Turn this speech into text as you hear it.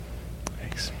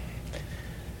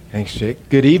Thanks, Jake.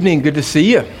 Good evening. Good to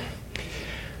see you.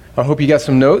 I hope you got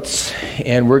some notes,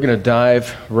 and we're going to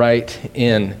dive right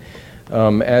in.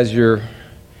 As you're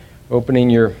opening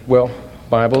your,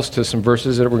 Bibles to some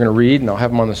verses that we're going to read, and I'll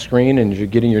have them on the screen, and as you're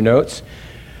getting your notes,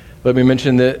 let me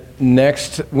mention that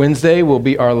next Wednesday will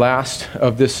be our last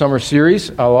of this summer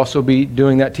series. I'll also be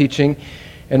doing that teaching,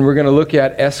 and we're going to look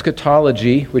at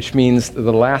eschatology, which means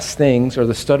the last things, or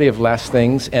the study of last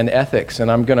things, and ethics.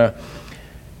 And I'm going to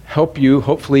help you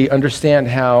hopefully understand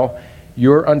how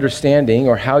your understanding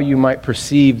or how you might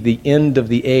perceive the end of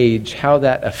the age, how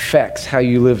that affects how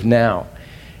you live now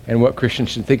and what Christians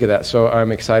should think of that. So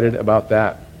I'm excited about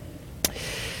that.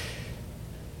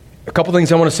 A couple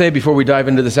things I want to say before we dive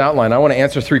into this outline. I want to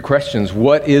answer three questions.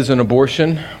 What is an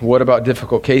abortion? What about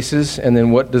difficult cases? And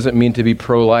then what does it mean to be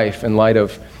pro-life in light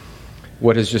of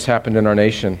what has just happened in our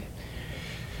nation?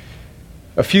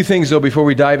 A few things, though, before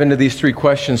we dive into these three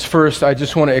questions. First, I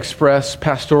just want to express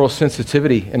pastoral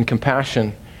sensitivity and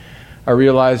compassion. I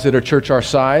realize that a church our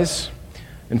size,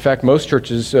 in fact, most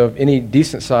churches of any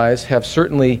decent size, have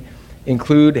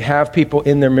people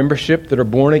in their membership that are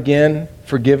born again,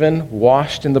 forgiven,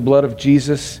 washed in the blood of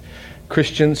Jesus,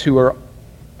 Christians who are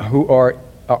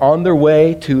on their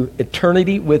way to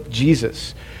eternity with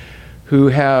Jesus, who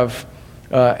have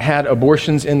had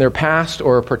abortions in their past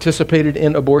or participated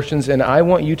in abortions. And I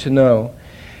want you to know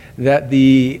that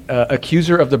the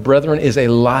accuser of the brethren is a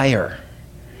liar.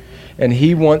 And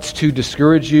he wants to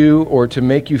discourage you or to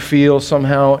make you feel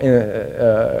somehow,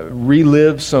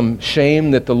 relive some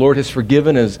shame that the Lord has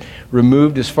forgiven, has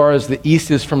removed as far as the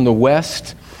east is from the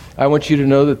west. I want you to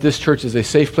know that this church is a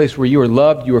safe place where you are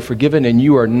loved, you are forgiven, and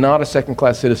you are not a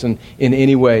second-class citizen in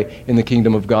any way in the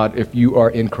kingdom of God if you are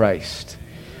in Christ.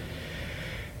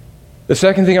 The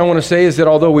second thing I want to say is that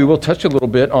although we will touch a little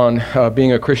bit on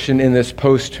being a Christian in this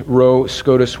post-Roe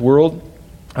SCOTUS world,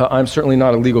 I'm certainly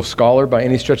not a legal scholar by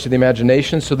any stretch of the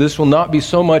imagination, so this will not be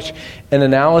so much an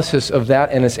analysis of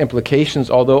that and its implications,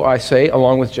 although I say,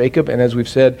 along with Jacob, and as we've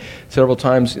said several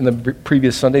times in the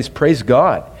previous Sundays, praise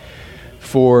God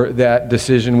for that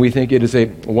decision. We think it is a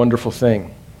wonderful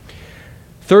thing.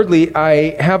 Thirdly,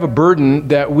 I have a burden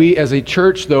that we as a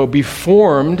church, though, be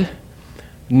formed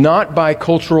not by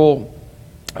cultural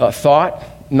thought,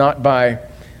 not by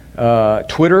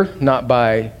Twitter, not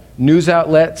by news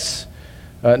outlets,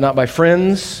 not by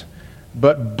friends,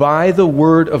 but by the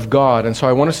Word of God. And so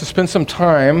I want us to spend some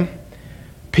time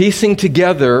piecing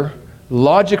together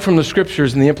logic from the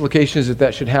Scriptures and the implications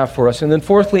that should have for us. And then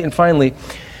fourthly and finally,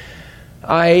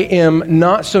 I am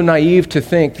not so naive to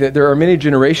think that there are many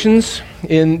generations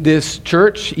in this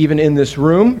church, even in this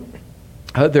room.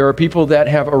 There are people that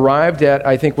have arrived at,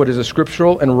 I think, what is a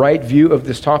scriptural and right view of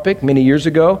this topic many years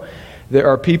ago. There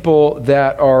are people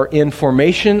that are in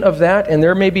formation of that, and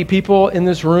there may be people in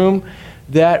this room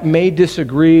that may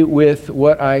disagree with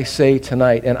what I say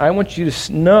tonight. And I want you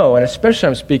to know, and especially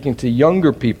I'm speaking to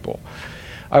younger people,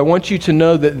 I want you to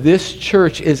know that this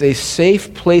church is a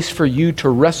safe place for you to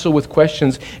wrestle with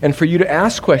questions and for you to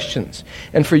ask questions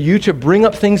and for you to bring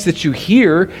up things that you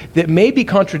hear that may be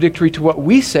contradictory to what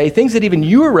we say, things that even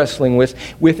you are wrestling with,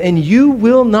 and you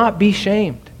will not be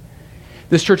shamed.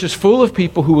 This church is full of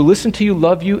people who will listen to you,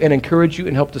 love you, and encourage you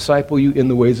and help disciple you in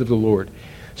the ways of the Lord.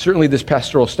 Certainly this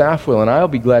pastoral staff will, and I'll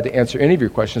be glad to answer any of your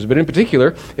questions. But in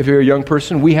particular, if you're a young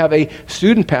person, we have a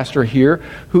student pastor here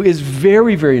who is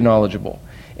very, very knowledgeable.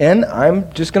 And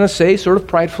I'm just going to say, sort of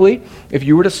pridefully, if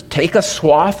you were to take a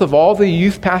swath of all the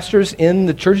youth pastors in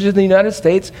the churches in the United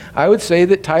States, I would say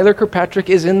that Tyler Kirkpatrick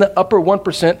is in the upper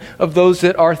 1% of those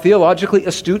that are theologically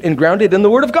astute and grounded in the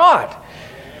Word of God.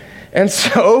 And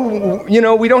so,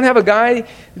 we don't have a guy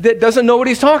that doesn't know what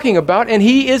he's talking about, and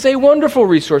he is a wonderful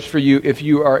resource for you if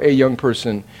you are a young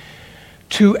person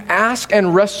to ask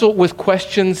and wrestle with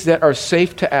questions that are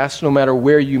safe to ask no matter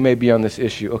where you may be on this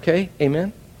issue. Okay?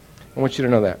 Amen? I want you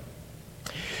to know that.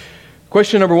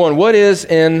 Question number one, what is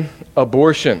an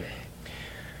abortion?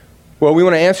 Well, we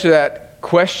want to answer that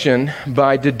question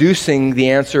by deducing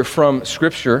the answer from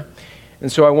Scripture. And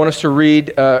so I want us to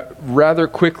read rather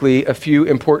quickly a few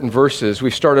important verses. We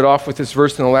started off with this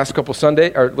verse in the last couple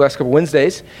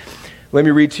Wednesdays. Let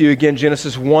me read to you again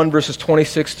Genesis 1, verses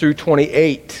 26 through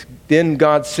 28. Then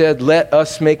God said, "Let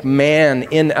us make man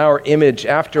in our image,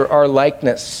 after our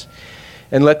likeness.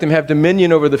 And let them have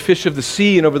dominion over the fish of the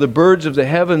sea and over the birds of the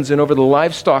heavens and over the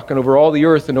livestock and over all the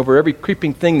earth and over every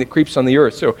creeping thing that creeps on the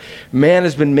earth." So man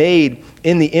has been made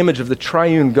in the image of the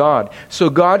triune God. So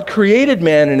God created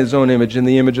man in his own image. In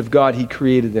the image of God, he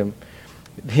created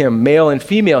him. Male and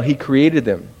female, he created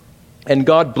them. And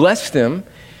God blessed them.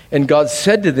 And God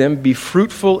said to them, "Be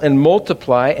fruitful and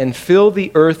multiply and fill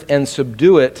the earth and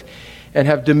subdue it and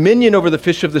have dominion over the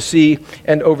fish of the sea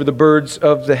and over the birds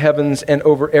of the heavens and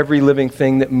over every living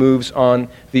thing that moves on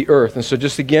the earth. And so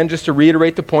just to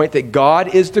reiterate the point that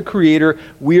God is the creator,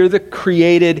 we are the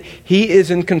created, he is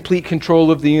in complete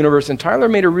control of the universe. And Tyler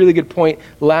made a really good point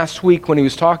last week when he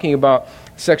was talking about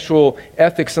sexual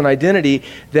ethics and identity,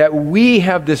 that we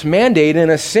have this mandate. In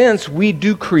a sense, we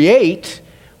do create,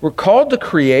 we're called to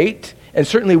create, and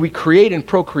certainly we create in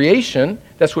procreation.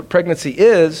 That's what pregnancy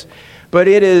is, but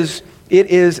it is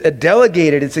a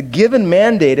delegated, it's a given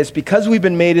mandate. It's because we've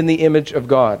been made in the image of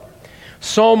God.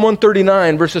 Psalm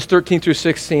 139, verses 13 through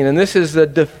 16, and this is the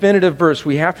definitive verse.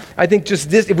 I think this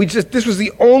was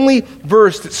the only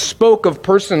verse that spoke of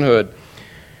personhood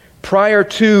prior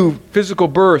to physical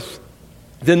birth,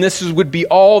 then this would be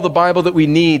all the Bible that we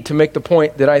need to make the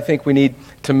point that I think we need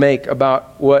to make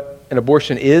about what an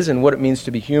abortion is and what it means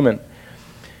to be human.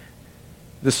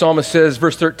 The psalmist says,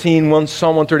 verse 13,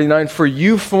 Psalm 139, "For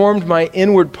you formed my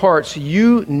inward parts.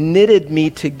 You knitted me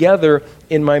together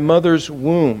in my mother's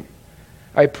womb.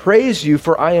 I praise you,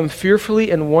 for I am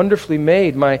fearfully and wonderfully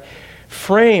made. My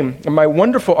frame, my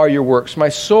wonderful are your works. My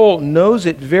soul knows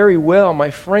it very well.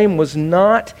 My frame was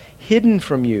not hidden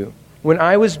from you. When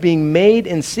I was being made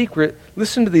in secret,"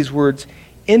 listen to these words,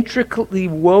 "intricately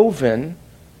woven."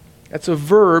 That's a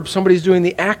verb. Somebody's doing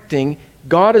the acting.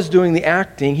 God is doing the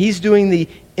acting. He's doing the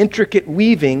intricate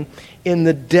weaving in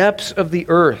the depths of the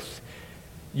earth.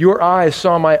 Your eyes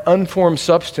saw my unformed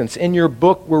substance. In your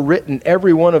book were written,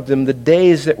 every one of them, the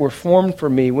days that were formed for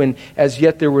me, when as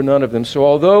yet there were none of them. So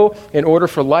although in order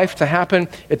for life to happen,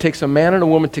 it takes a man and a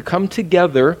woman to come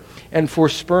together, and for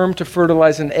sperm to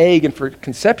fertilize an egg and for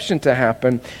conception to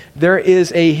happen, there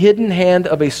is a hidden hand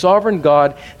of a sovereign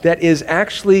God that is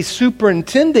actually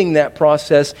superintending that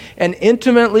process and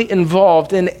intimately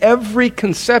involved in every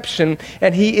conception,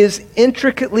 and he is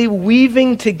intricately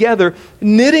weaving together,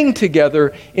 knitting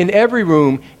together in every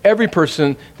room, every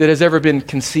person that has ever been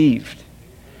conceived.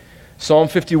 Psalm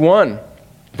 51,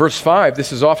 verse 5,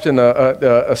 this is often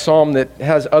a psalm that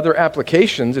has other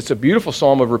applications. It's a beautiful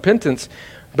psalm of repentance.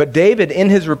 But David, in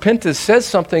his repentance, says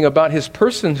something about his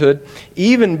personhood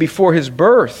even before his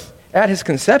birth, at his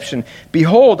conception.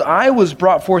 "Behold, I was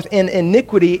brought forth in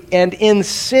iniquity, and in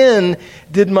sin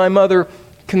did my mother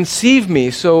conceive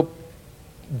me." So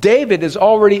David is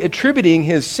already attributing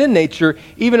his sin nature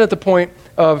even at the point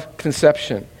of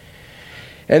conception.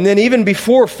 And then even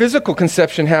before physical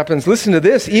conception happens, listen to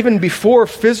this, even before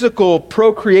physical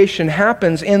procreation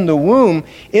happens in the womb,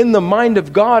 in the mind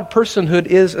of God, personhood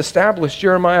is established.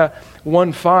 Jeremiah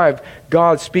 1:5,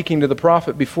 God speaking to the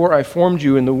prophet, "Before I formed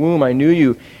you in the womb, I knew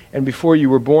you, and before you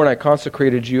were born, I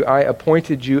consecrated you. I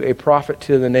appointed you a prophet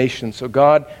to the nations." So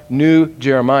God knew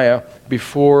Jeremiah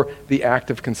before the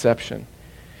act of conception.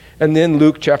 And then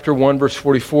Luke chapter 1, verse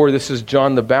 44, this is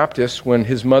John the Baptist when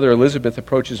his mother Elizabeth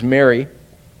approaches Mary,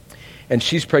 and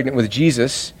she's pregnant with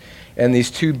Jesus, and these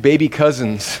two baby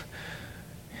cousins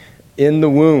in the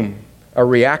womb are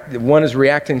one is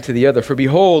reacting to the other. "For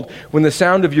behold, when the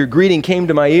sound of your greeting came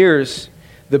to my ears,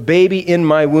 the baby in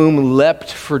my womb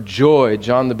leapt for joy."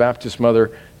 John the Baptist's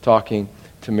mother talking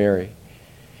to Mary.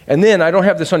 And then, I don't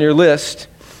have this on your list,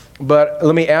 but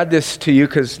let me add this to you,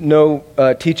 because no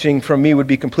teaching from me would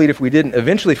be complete if we didn't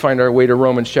eventually find our way to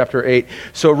Romans chapter 8.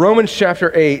 So Romans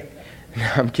chapter 8,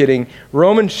 I'm kidding.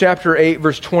 Romans chapter 8,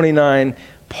 verse 29,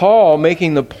 Paul,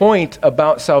 making the point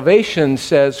about salvation,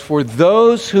 says, "For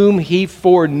those whom he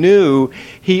foreknew,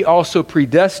 he also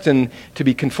predestined to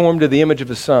be conformed to the image of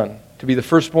his Son, to be the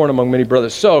firstborn among many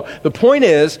brothers." So the point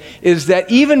is that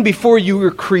even before you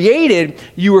were created,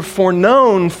 you were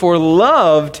foreknown,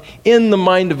 foreloved in the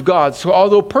mind of God. So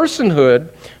although personhood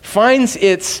finds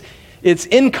its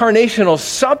incarnational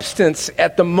substance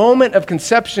at the moment of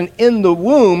conception in the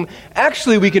womb,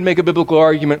 actually we can make a biblical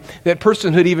argument that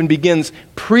personhood even begins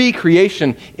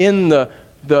pre-creation in the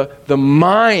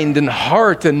mind and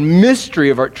heart and mystery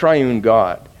of our triune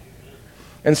God.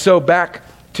 And so back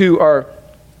to our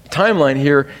timeline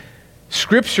here,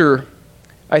 Scripture,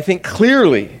 I think,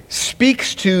 clearly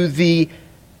speaks to the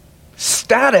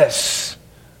status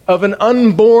of an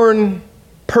unborn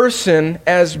person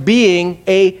as being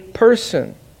a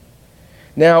person.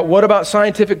 Now, what about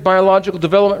scientific biological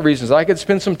development reasons? I could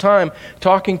spend some time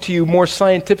talking to you more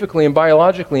scientifically and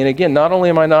biologically. And again, not only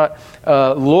am I not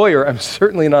a lawyer, I'm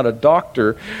certainly not a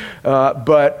doctor,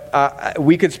 but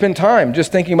we could spend time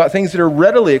just thinking about things that are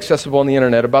readily accessible on the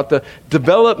internet, about the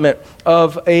development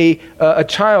of a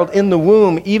child in the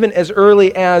womb, even as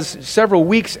early as several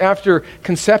weeks after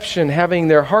conception, having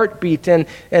their heartbeat.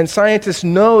 And scientists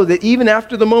know that even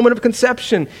after the moment of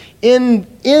conception,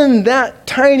 in that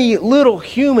tiny little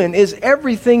human is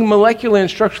everything molecularly and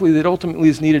structurally that ultimately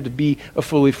is needed to be a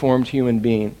fully formed human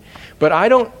being. But I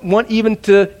don't want even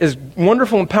to, as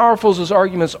wonderful and powerful as those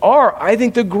arguments are, I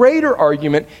think the greater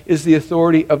argument is the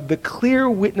authority of the clear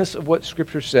witness of what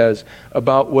Scripture says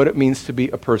about what it means to be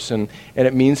a person, and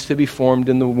it means to be formed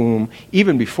in the womb,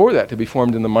 even before that, to be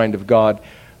formed in the mind of God,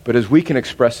 but as we can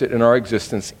express it in our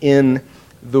existence in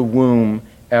the womb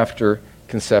after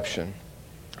conception.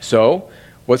 So,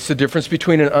 what's the difference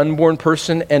between an unborn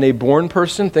person and a born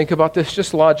person? Think about this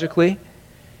just logically.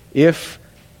 If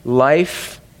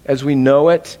life as we know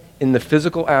it in the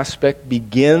physical aspect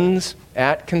begins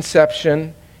at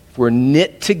conception, if we're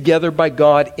knit together by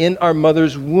God in our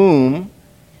mother's womb,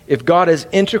 if God is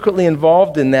intricately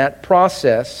involved in that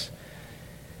process,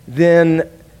 then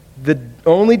the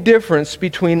only difference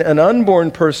between an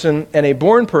unborn person and a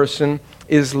born person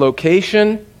is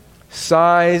location,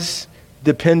 size,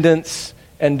 dependence,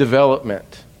 and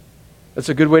development. That's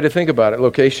a good way to think about it.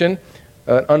 Location,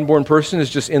 an unborn person is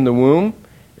just in the womb.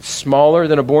 It's smaller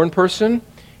than a born person.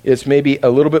 It's maybe a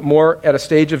little bit more at a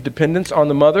stage of dependence on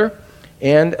the mother,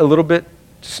 and a little bit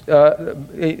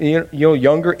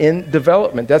younger in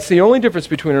development. That's the only difference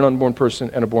between an unborn person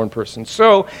and a born person.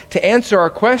 So, to answer our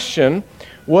question,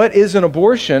 what is an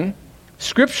abortion?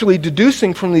 Scripturally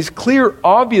deducing from these clear,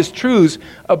 obvious truths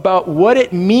about what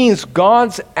it means,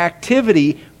 God's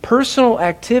activity, personal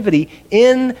activity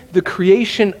in the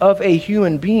creation of a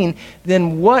human being,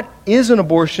 then what is an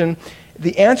abortion?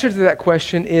 The answer to that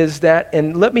question is that,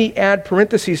 and let me add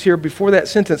parentheses here before that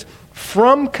sentence,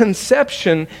 from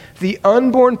conception, the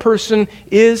unborn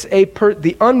is a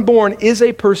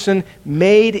person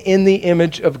made in the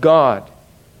image of God.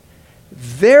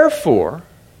 Therefore,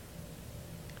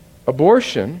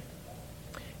 abortion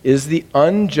is the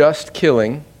unjust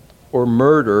killing or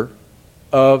murder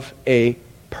of a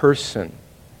person.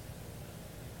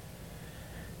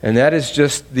 And that is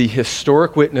just the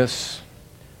historic witness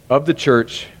of the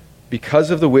church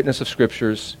because of the witness of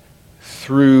Scriptures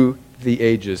through the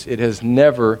ages. It has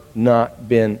never not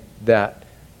been that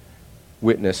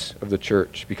witness of the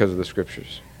church because of the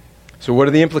Scriptures. So what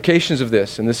are the implications of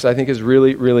this? And this, I think, is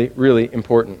really, really, really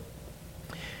important.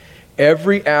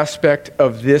 Every aspect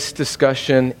of this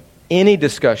discussion, any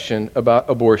discussion about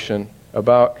abortion,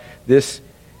 about this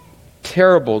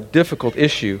terrible, difficult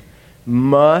issue,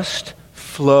 must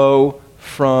flow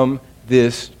from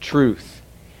this truth.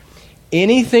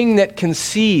 Anything that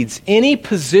concedes, any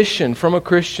position from a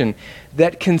Christian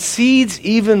that concedes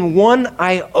even one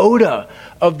iota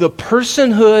of the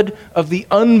personhood of the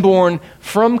unborn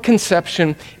from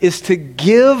conception is to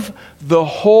give the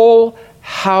whole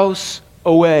house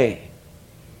away.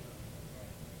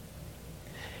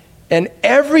 And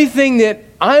everything that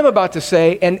I'm about to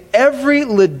say, and every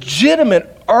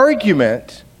legitimate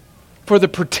argument for the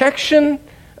protection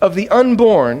of the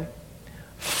unborn,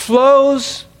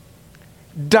 flows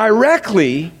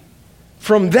directly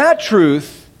from that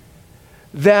truth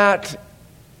that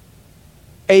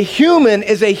a human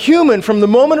is a human from the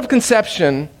moment of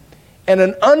conception, and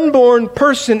an unborn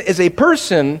person is a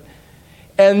person,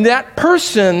 and that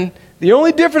person, the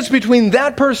only difference between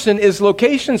that person is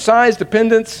location, size,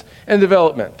 dependence, and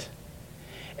development.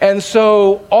 And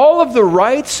so all of the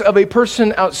rights of a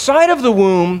person outside of the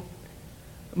womb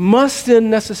must then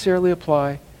necessarily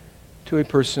apply to a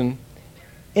person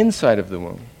inside of the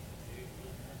womb.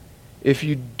 If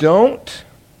you don't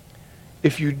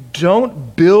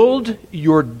build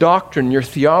your doctrine, your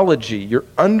theology, your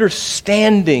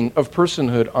understanding of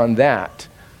personhood on that,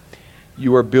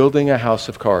 you are building a house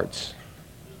of cards.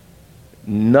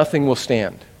 Nothing will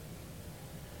stand.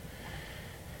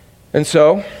 And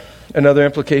so, another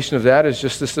implication of that is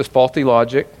just this faulty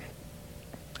logic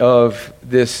of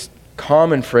this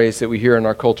common phrase that we hear in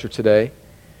our culture today,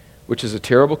 which is a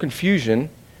terrible confusion,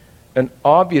 an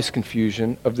obvious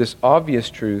confusion of this obvious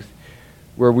truth,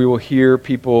 where we will hear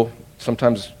people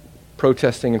sometimes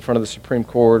protesting in front of the Supreme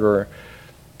Court or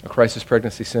a crisis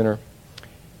pregnancy center,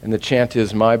 and the chant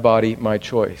is, "My body, my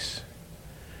choice."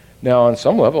 Now, on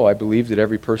some level, I believe that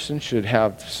every person should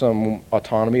have some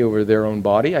autonomy over their own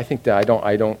body. I think that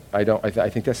I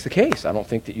think that's the case. I don't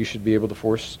think that you should be able to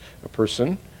force a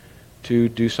person to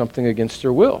do something against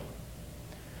their will.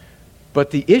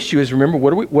 But the issue is, remember,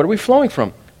 what are we flowing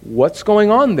from? What's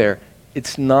going on there?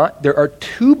 It's not, there are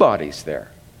two bodies there.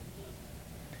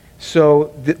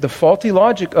 So the faulty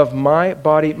logic of my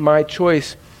body, my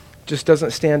choice just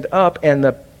doesn't stand up, and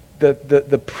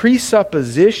the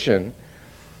presupposition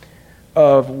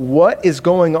of what is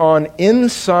going on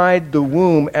inside the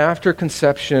womb after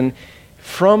conception,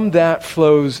 from that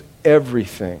flows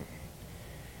everything.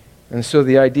 And so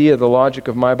the idea, the logic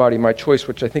of my body, my choice,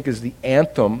 which I think is the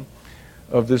anthem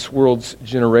of this world's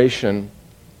generation,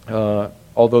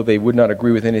 although they would not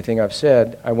agree with anything I've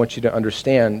said, I want you to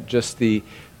understand just the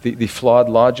flawed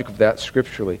logic of that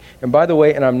scripturally. And by the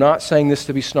way, and I'm not saying this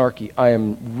to be snarky, I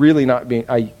am really not being,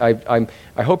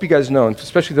 I hope you guys know, and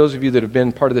especially those of you that have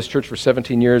been part of this church for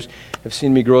 17 years, have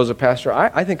seen me grow as a pastor,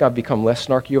 I think I've become less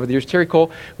snarky over the years. Terry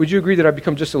Cole, would you agree that I've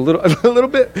become just a little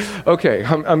bit? Okay,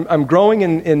 I'm growing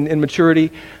in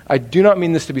maturity. I do not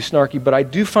mean this to be snarky, but I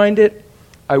do find it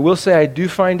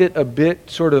a bit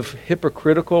sort of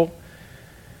hypocritical.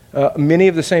 Many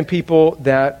of the same people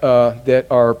that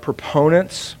are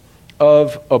proponents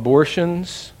of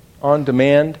abortions on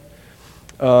demand,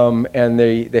 and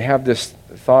they have this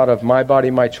thought of my body,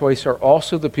 my choice, are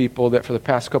also the people that for the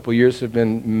past couple of years have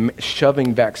been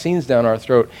shoving vaccines down our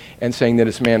throat and saying that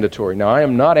it's mandatory. Now, I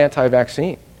am not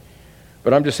anti-vaccine,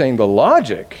 but I'm just saying the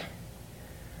logic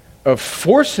of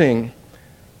forcing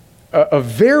a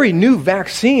very new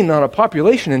vaccine on a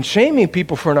population and shaming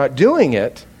people for not doing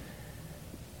it,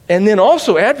 and then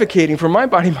also advocating for my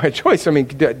body, my choice. I mean,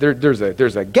 there's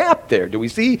a gap there. Do we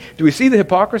see the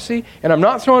hypocrisy? And I'm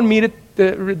not throwing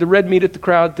the red meat at the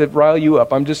crowd to rile you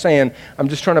up. I'm just saying, I'm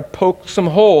just trying to poke some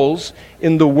holes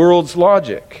in the world's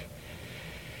logic.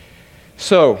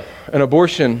 So, an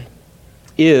abortion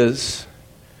is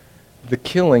the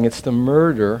killing, it's the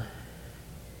murder,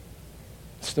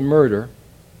 it's the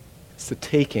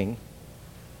taking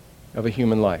of a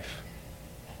human life.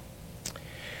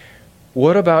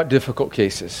 What about difficult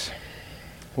cases?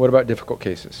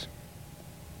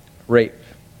 Rape,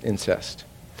 incest.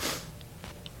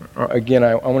 Again,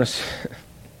 I want to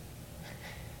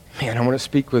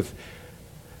speak with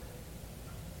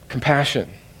compassion,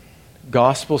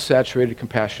 gospel-saturated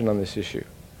compassion on this issue.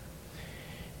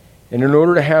 And in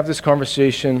order to have this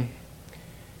conversation,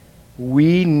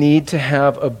 we need to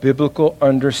have a biblical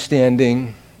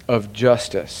understanding of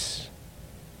justice.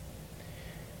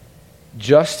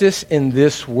 Justice in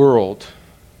this world,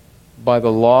 by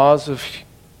the laws of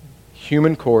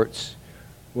human courts,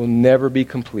 will never be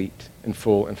complete and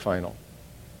full and final.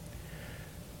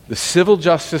 The civil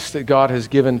justice that God has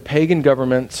given pagan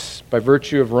governments by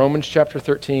virtue of Romans chapter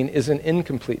 13 is an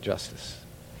incomplete justice.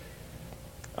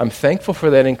 I'm thankful for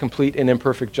that incomplete and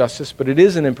imperfect justice, but it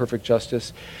is an imperfect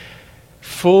justice.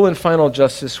 Full and final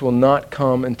justice will not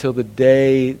come until the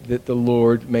day that the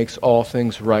Lord makes all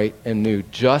things right and new.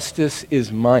 Justice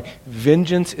is mine.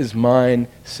 Vengeance is mine,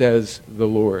 says the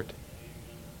Lord.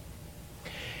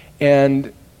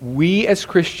 And we as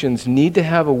Christians need to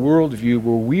have a worldview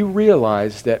where we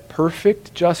realize that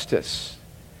perfect justice,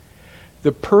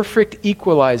 the perfect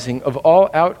equalizing of all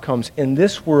outcomes in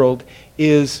this world,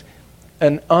 is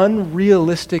an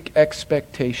unrealistic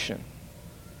expectation.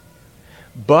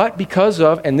 But because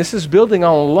of, and this is building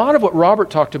on a lot of what Robert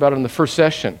talked about in the first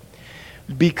session,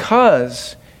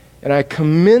 because, and I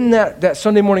commend that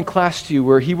Sunday morning class to you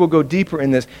where he will go deeper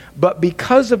in this, but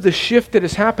because of the shift that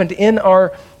has happened in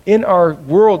our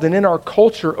world and in our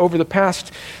culture over the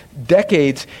past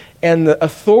decades, and the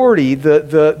authority,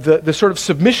 the sort of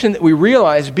submission that we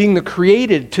realize being the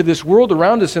created to this world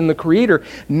around us and the Creator,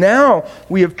 now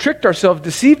we have tricked ourselves,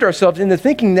 deceived ourselves into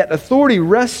thinking that authority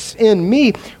rests in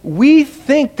me. We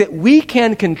think that we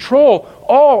can control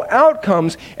all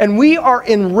outcomes, and we are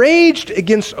enraged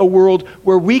against a world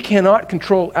where we cannot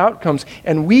control outcomes,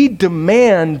 and we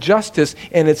demand justice,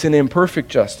 and it's an imperfect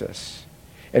justice.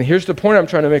 And here's the point I'm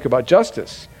trying to make about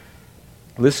justice.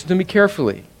 Listen to me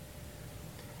carefully.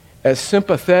 As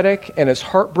sympathetic and as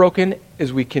heartbroken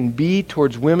as we can be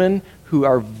towards women who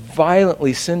are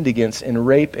violently sinned against in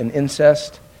rape and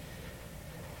incest,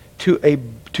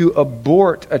 to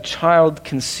abort a child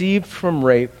conceived from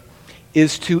rape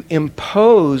is to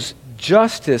impose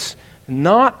justice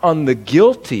not on the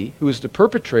guilty, who is the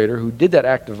perpetrator, who did that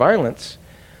act of violence,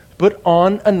 but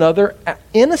on another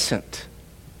innocent.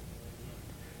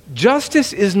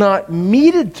 Justice is not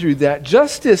meted through that.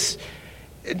 Justice,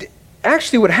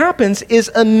 actually what happens is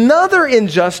another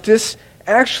injustice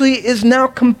actually is now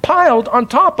compiled on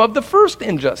top of the first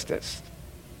injustice.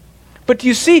 But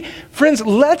you see, friends,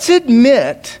 let's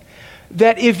admit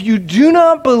that if you do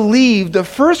not believe the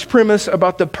first premise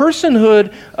about the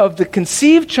personhood of the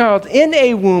conceived child in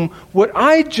a womb, what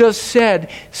I just said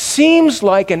seems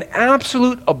like an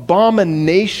absolute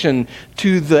abomination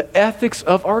to the ethics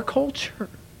of our culture.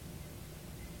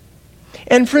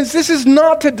 And friends, this is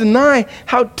not to deny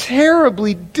how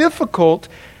terribly difficult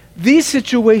these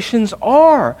situations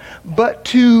are, but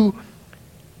to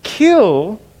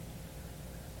kill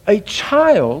a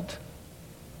child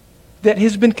that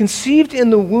has been conceived in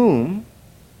the womb,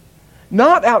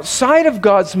 not outside of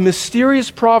God's mysterious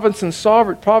providence and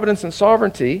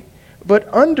sovereignty,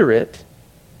 but under it,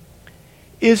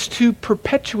 is to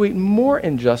perpetuate more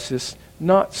injustice,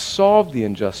 not solve the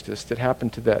injustice that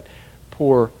happened to that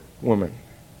poor woman.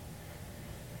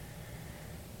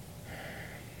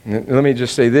 And let me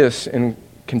just say this in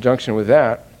conjunction with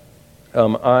that.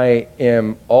 I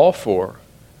am all for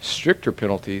stricter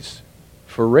penalties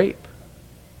for rape.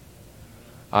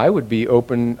 I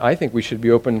think we should be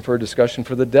open for a discussion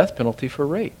for the death penalty for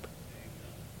rape.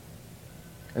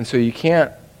 And so you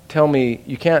can't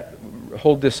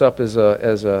hold this up as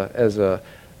a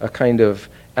kind of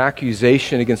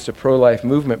accusation against the pro-life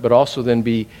movement, but also then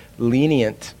be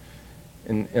lenient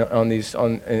in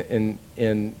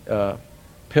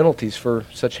penalties for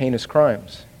such heinous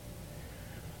crimes.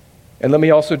 And let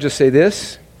me also just say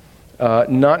this,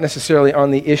 not necessarily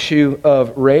on the issue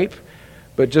of rape,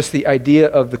 but just the idea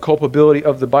of the culpability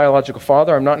of the biological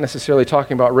father. I'm not necessarily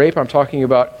talking about rape. I'm talking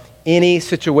about any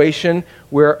situation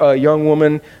where a young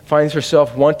woman finds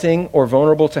herself wanting or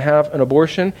vulnerable to have an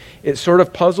abortion. It sort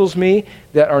of puzzles me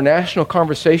that our national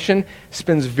conversation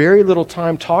spends very little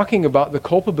time talking about the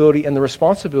culpability and the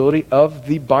responsibility of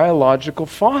the biological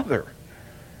father.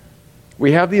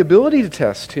 We have the ability to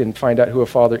test and find out who a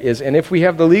father is. And if we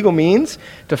have the legal means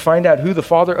to find out who the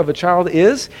father of a child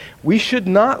is, we should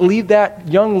not leave that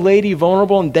young lady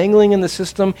vulnerable and dangling in the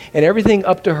system and everything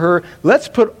up to her. Let's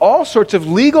put all sorts of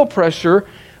legal pressure.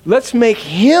 Let's make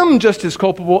him just as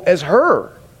culpable as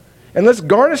her. And let's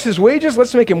garnish his wages.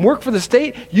 Let's make him work for the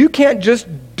state. You can't just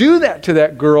do that to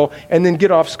that girl and then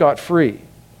get off scot-free.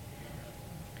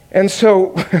 And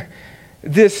so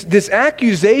This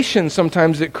accusation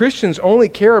sometimes that Christians only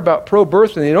care about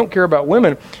pro-birth and they don't care about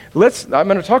women, I'm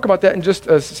going to talk about that in just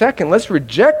a second. Let's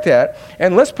reject that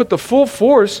and let's put the full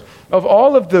force of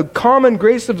all of the common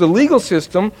grace of the legal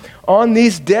system on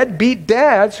these deadbeat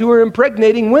dads who are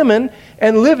impregnating women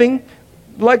and living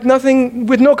like nothing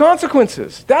with no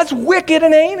consequences. That's wicked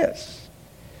and heinous.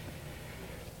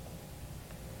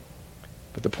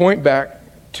 But the point back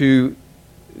to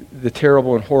the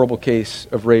terrible and horrible case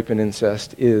of rape and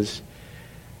incest is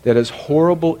that as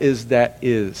horrible as that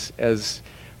is, as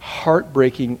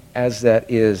heartbreaking as that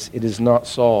is, it is not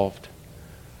solved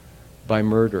by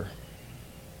murder.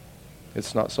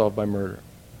 It's not solved by murder.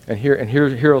 And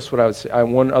here's what I would say.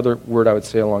 One other word I would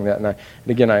say along that. And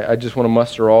again, I just want to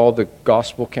muster all the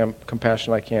gospel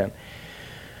compassion I can.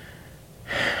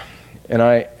 And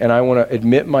I want to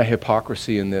admit my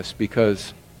hypocrisy in this,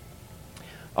 because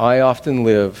I often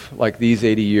live like these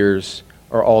 80 years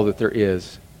are all that there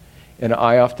is. And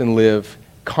I often live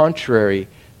contrary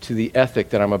to the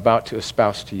ethic that I'm about to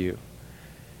espouse to you.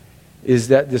 Is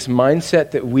that this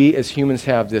mindset that we as humans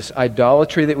have, this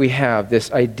idolatry that we have,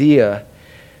 this idea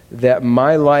that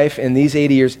my life in these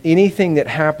 80 years, anything that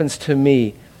happens to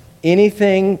me, any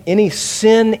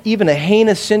sin, even a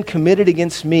heinous sin committed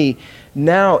against me,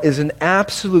 now is an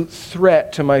absolute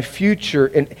threat to my future,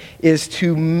 and is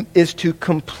to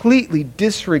completely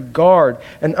disregard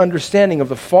an understanding of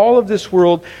the fall of this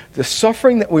world, the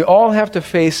suffering that we all have to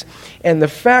face. And the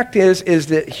fact is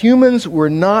that humans were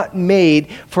not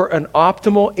made for an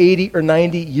optimal 80 or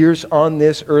 90 years on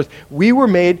this earth. We were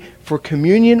made for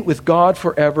communion with God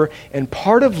forever. And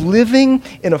part of living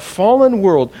in a fallen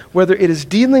world, whether it is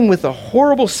dealing with a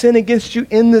horrible sin against you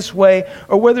in this way,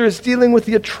 or whether it's dealing with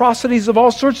the atrocities of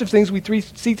all sorts of things we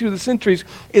see through the centuries,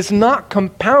 is not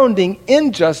compounding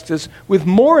injustice with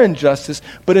more injustice,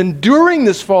 but enduring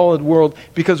this fallen world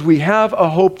because we have a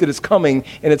hope that is coming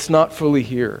and it's not fully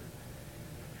here.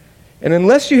 And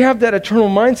unless you have that eternal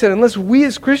mindset, unless we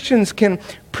as Christians can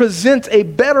present a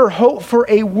better hope for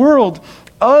a world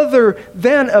other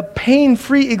than a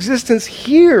pain-free existence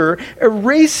here,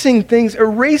 erasing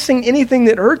anything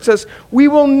that hurts us, we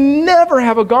will never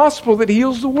have a gospel that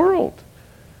heals the world.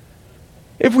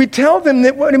 If we tell them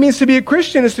that what it means to be a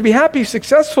Christian is to be happy,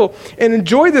 successful, and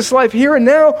enjoy this life here and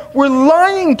now, we're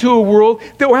lying to a world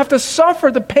that will have to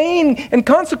suffer the pain and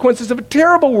consequences of a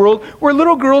terrible world where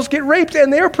little girls get raped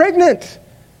and they're pregnant.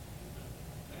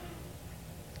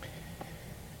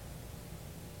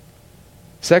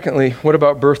 Secondly, what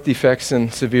about birth defects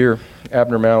and severe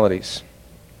abnormalities?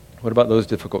 What about those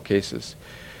difficult cases?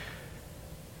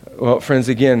 Well, friends,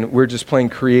 again, we're just playing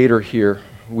creator here.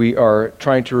 We are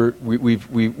trying to,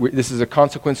 this is a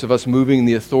consequence of us moving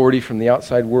the authority from the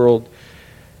outside world,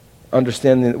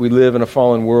 understanding that we live in a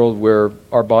fallen world where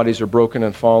our bodies are broken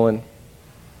and fallen,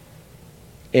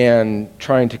 and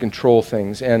trying to control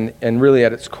things. And really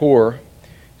at its core,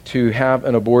 to have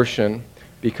an abortion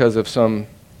because of some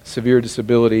severe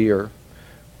disability or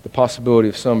the possibility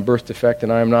of some birth defect,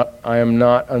 and I am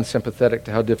not unsympathetic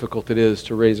to how difficult it is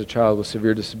to raise a child with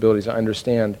severe disabilities. I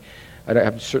understand.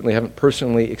 Certainly haven't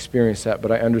personally experienced that,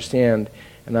 but I understand,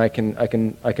 and I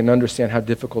can understand how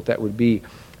difficult that would be.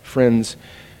 Friends,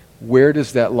 where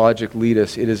does that logic lead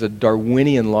us? It is a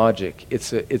Darwinian logic.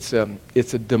 It's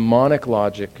a demonic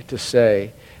logic to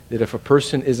say that if a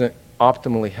person isn't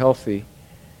optimally healthy,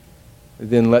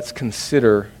 then let's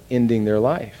consider ending their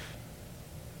life.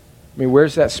 I mean,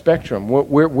 where's that spectrum?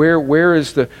 Where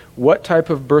is what type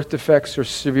of birth defects or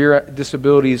severe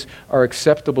disabilities are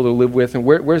acceptable to live with, and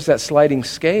where's that sliding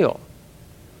scale?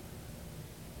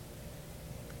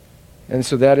 And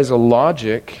so that is a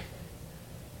logic,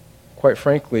 quite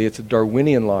frankly, it's a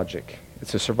Darwinian logic.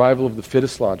 It's a survival of the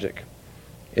fittest logic.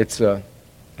 It's an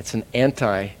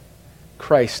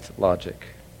anti-Christ logic.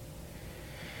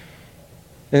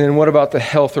 And then what about the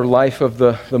health or life of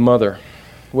the mother?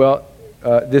 Well,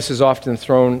 this is often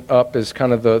thrown up as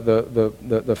kind of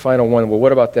the final one. Well,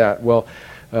 what about that? Well,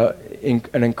 in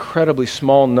an incredibly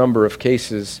small number of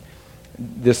cases,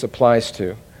 this applies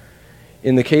to.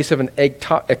 In the case of an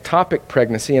ectopic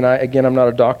pregnancy, and I'm not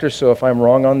a doctor, so if I'm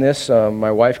wrong on this,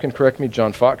 my wife can correct me,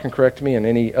 John Fott can correct me, and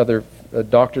any other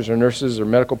doctors or nurses or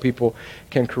medical people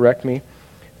can correct me.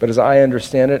 But as I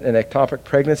understand it, an ectopic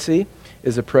pregnancy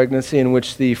is a pregnancy in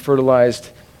which the fertilized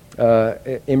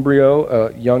embryo,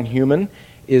 a young human,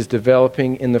 is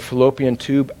developing in the fallopian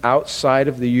tube outside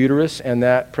of the uterus, and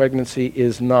that pregnancy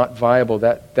is not viable.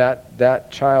 That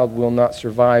child will not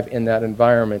survive in that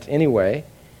environment anyway.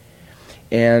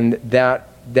 And that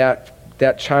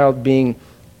child being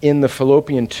in the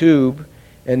fallopian tube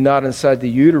and not inside the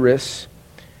uterus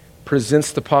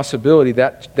presents the possibility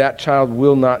that that child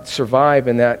will not survive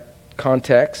in that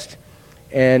context.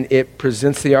 And it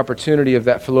presents the opportunity of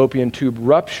that fallopian tube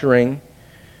rupturing,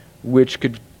 which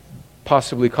could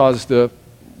possibly cause the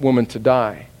woman to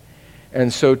die.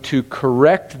 And so to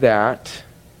correct that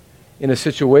in a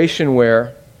situation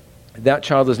where that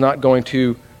child is not going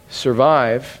to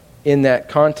survive in that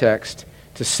context,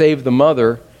 to save the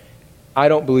mother, I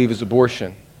don't believe is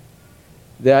abortion.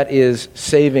 That is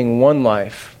saving one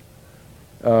life,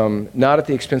 not at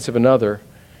the expense of another.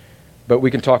 But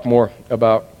we can talk more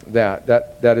about that.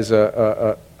 That is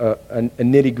a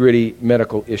nitty-gritty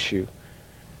medical issue.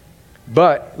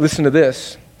 But listen to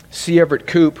this. C. Everett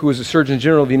Koop, who was a Surgeon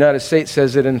General of the United States,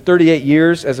 says that in 38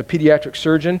 years as a pediatric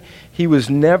surgeon, he was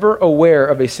never aware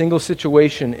of a single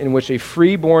situation in which a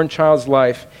free-born child's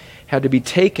life had to be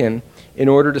taken in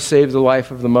order to save the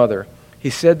life of the mother. He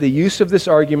said the use of this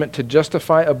argument to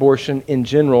justify abortion in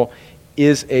general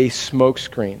is a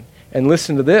smokescreen. And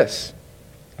listen to this.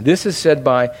 This is said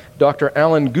by Dr.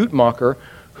 Alan Guttmacher,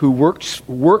 who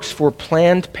works for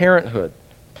Planned Parenthood.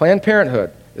 Planned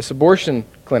Parenthood, this abortion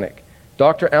clinic.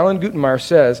 Dr. Alan Guttmacher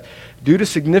says, due to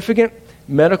significant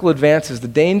medical advances, the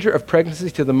danger of pregnancy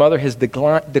to the mother has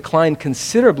declined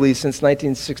considerably since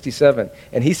 1967.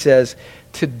 And he says,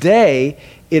 today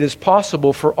it is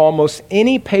possible for almost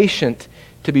any patient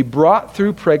to be brought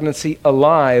through pregnancy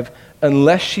alive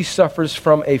unless she suffers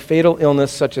from a fatal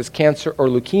illness such as cancer or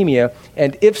leukemia,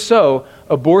 and if so,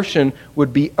 abortion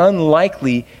would be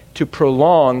unlikely to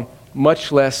prolong,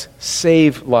 much less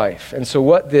save life. And so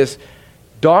what this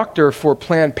doctor for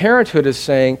Planned Parenthood is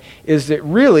saying is that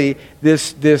really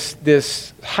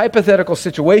this hypothetical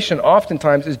situation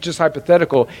oftentimes is just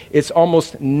hypothetical. It's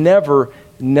almost never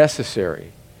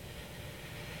necessary.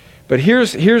 But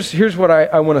here's what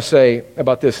I want to say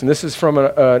about this, and this is from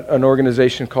an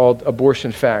organization called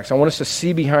Abortion Facts. I want us to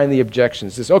see behind the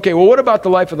objections. Okay, well, what about the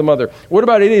life of the mother? What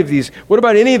about any of these? What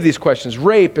about any of these questions?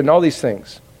 Rape and all these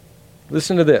things.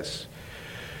 Listen to this.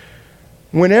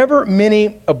 Whenever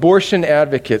many abortion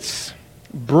advocates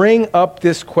bring up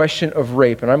this question of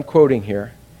rape, and I'm quoting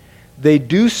here, they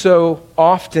do so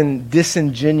often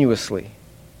disingenuously.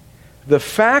 The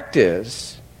fact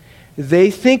is,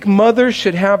 they think mothers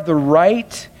should have the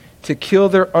right to kill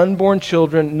their unborn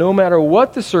children no matter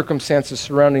what the circumstances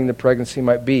surrounding the pregnancy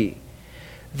might be.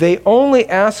 They only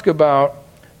ask about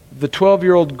the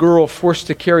 12-year-old girl forced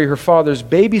to carry her father's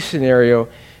baby scenario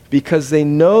because they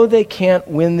know they can't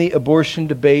win the abortion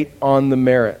debate on the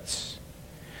merits.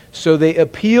 So they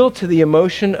appeal to the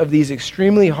emotion of these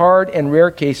extremely hard and rare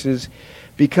cases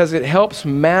because it helps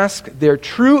mask their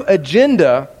true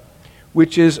agenda,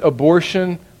 which is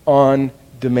abortion on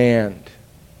demand.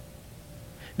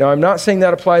 Now, I'm not saying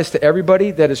that applies to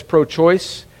everybody that is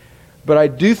pro-choice, but I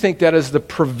do think that is the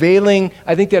prevailing,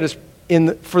 I think that is,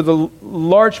 for the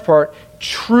large part,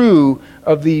 true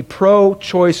of the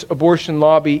pro-choice abortion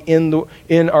lobby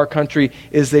in our country,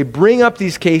 is they bring up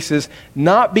these cases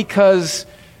not because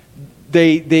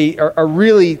they are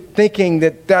really thinking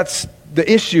that that's the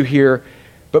issue here,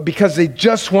 but because they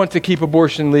just want to keep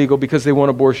abortion legal, because they want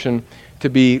abortion to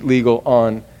be legal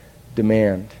on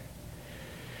demand.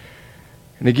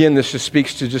 And again, this just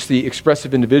speaks to just the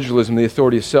expressive individualism, the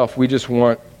authority of self. We just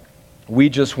want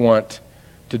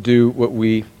to do what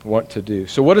we want to do.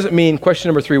 So what does it mean? Question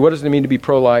number 3, what does it mean to be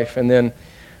pro-life? And then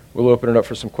we'll open it up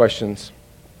for some questions.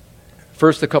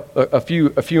 First, a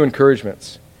few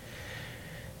encouragements.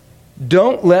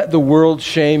 Don't let the world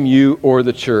shame you or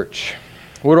the church.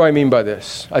 What do I mean by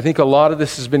this? I think a lot of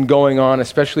this has been going on,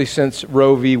 especially since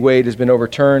Roe v. Wade has been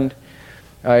overturned.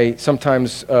 I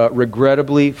sometimes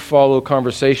regrettably follow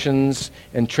conversations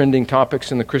and trending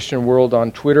topics in the Christian world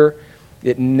on Twitter.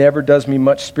 It never does me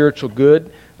much spiritual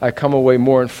good. I come away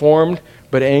more informed,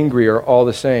 but angrier all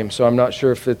the same. So I'm not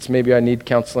sure if it's maybe I need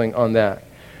counseling on that.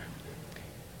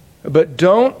 But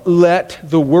don't let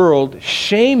the world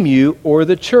shame you or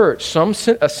the church.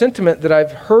 A sentiment that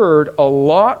I've heard a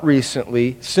lot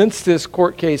recently since this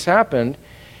court case happened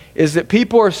is that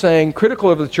people are saying,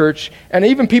 critical of the church, and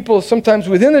even people sometimes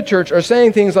within the church are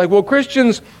saying things like, well,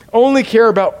 Christians only care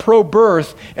about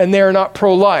pro-birth and they're not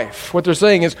pro-life. What they're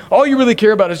saying is, all you really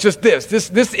care about is just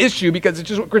this issue because it's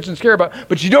just what Christians care about,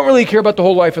 but you don't really care about the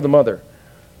whole life of the mother.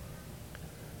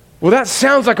 Well, that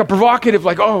sounds like a provocative,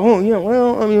 like,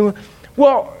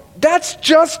 well, that's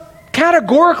just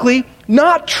categorically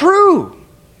not true.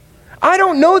 I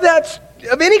don't know that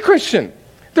of any Christian.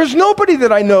 There's nobody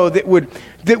that I know that would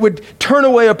turn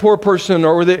away a poor person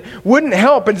or that wouldn't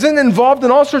help and is then involved in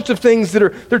all sorts of things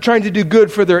that they're trying to do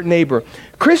good for their neighbor.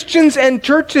 Christians and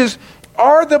churches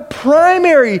are the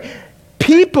primary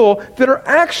people that are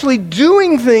actually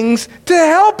doing things to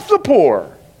help the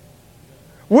poor.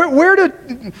 Where do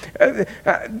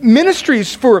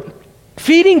ministries for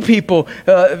feeding people,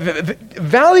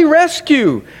 Valley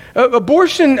Rescue,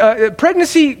 abortion,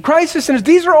 pregnancy crisis centers,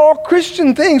 these are all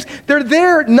Christian things. They're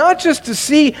there not just to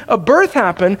see a birth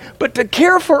happen, but to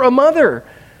care for a mother.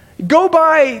 Go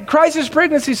by crisis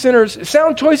pregnancy centers,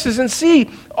 Sound Choices, and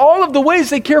see all of the ways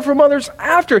they care for mothers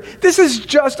after. This is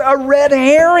just a red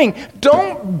herring.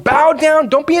 Don't bow down.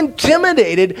 Don't be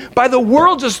intimidated by the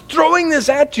world just throwing this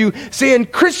at you, saying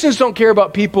Christians don't care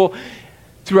about people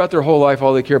throughout their whole life.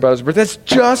 All they care about is birth. That's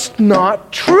just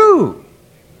not true.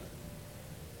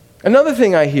 Another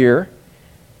thing I hear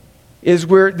is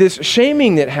where this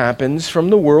shaming that happens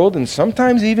from the world and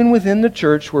sometimes even within the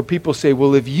church where people say,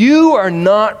 well, if you are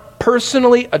not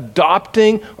personally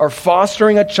adopting or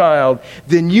fostering a child,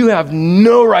 then you have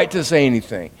no right to say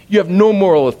anything. You have no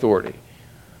moral authority.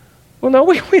 Well, now,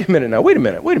 wait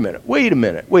a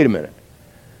minute.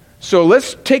 So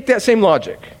let's take that same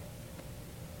logic.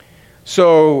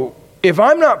 So if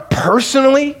I'm not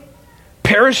personally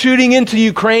parachuting into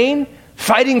Ukraine,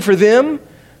 fighting for them,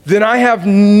 then I have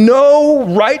no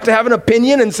right to have an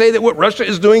opinion and say that what Russia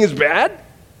is doing is bad?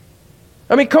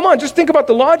 I mean, come on, just think about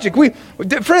the logic.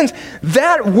 Friends,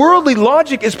 that worldly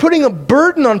logic is putting a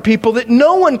burden on people that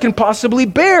no one can possibly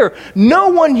bear. No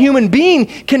one human being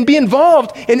can be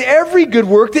involved in every good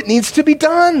work that needs to be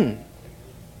done.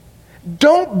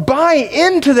 Don't buy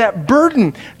into that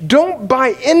burden. Don't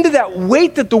buy into that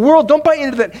weight that don't buy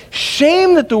into that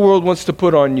shame that the world wants to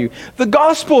put on you. The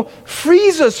gospel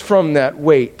frees us from that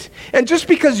weight. And just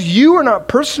because you are not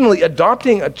personally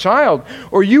adopting a child,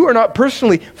 or you are not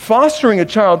personally fostering a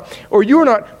child, or you are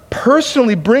not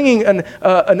personally bringing an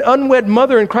unwed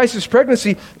mother in crisis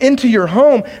pregnancy into your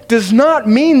home, does not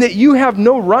mean that you have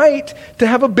no right to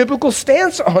have a biblical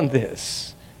stance on this.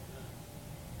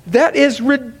 That is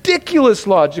ridiculous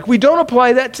logic. We don't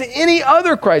apply that to any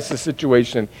other crisis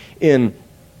situation in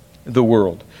the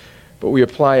world. But we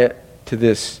apply it to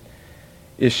this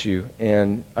issue,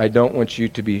 and I don't want you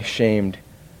to be shamed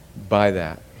by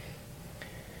that.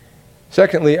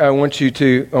 Secondly, I want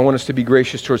us to be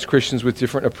gracious towards Christians with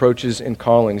different approaches and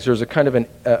callings. There's a kind of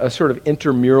a sort of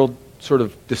intramural sort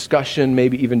of discussion,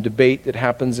 maybe even debate that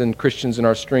happens in Christians in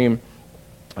our stream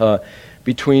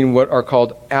between what are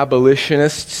called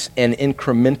abolitionists and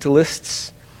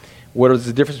incrementalists. What is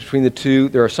the difference between the two?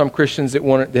 There are some Christians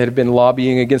that have been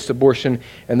lobbying against abortion,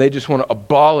 and they just want to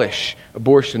abolish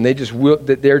abortion.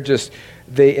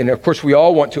 And of course we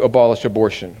all want to abolish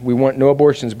abortion. We want no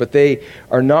abortions, but they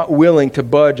are not willing to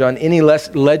budge on any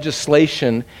less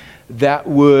legislation that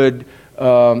would,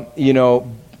 like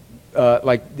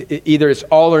either it's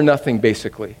all or nothing,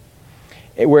 basically.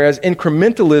 Whereas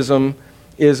incrementalism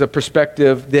is a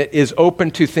perspective that is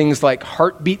open to things like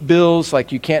heartbeat bills,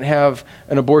 like you can't have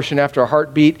an abortion after a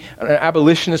heartbeat. An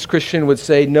abolitionist Christian would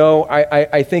say, no,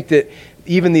 I think that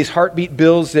even these heartbeat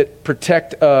bills that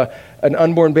protect an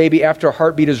unborn baby after a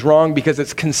heartbeat is wrong because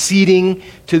it's conceding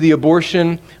to the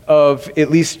abortion of at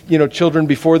least, children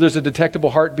before there's a detectable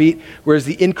heartbeat, whereas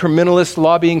the incrementalist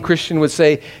lobbying Christian would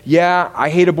say, yeah, I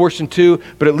hate abortion too,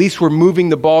 but at least we're moving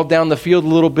the ball down the field a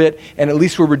little bit, and at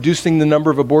least we're reducing the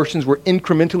number of abortions. We're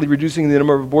incrementally reducing the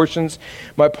number of abortions.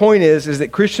 My point is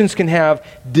that Christians can have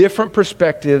different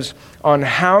perspectives on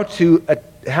how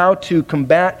to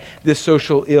combat this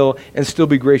social ill and still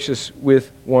be gracious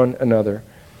with one another.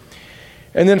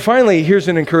 And then finally, here's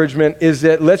an encouragement, is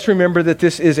that let's remember that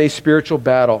this is a spiritual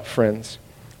battle, friends.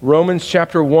 Romans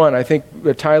chapter 1, I think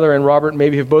Tyler and Robert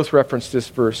maybe have both referenced this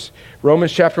verse.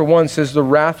 Romans chapter 1 says, the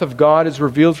wrath of God is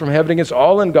revealed from heaven against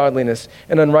all ungodliness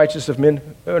and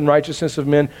unrighteousness of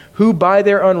men who by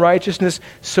their unrighteousness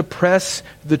suppress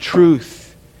the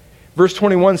truth. Verse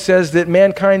 21 says that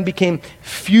mankind became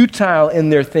futile in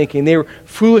their thinking. Their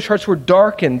foolish hearts were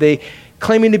darkened. They,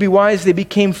 claiming to be wise, they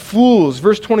became fools.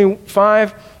 Verse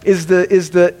 25 is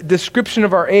the description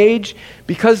of our age.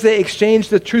 Because they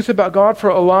exchanged the truth about God for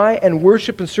a lie and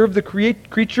worship and serve the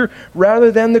creature rather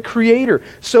than the Creator.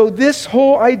 So this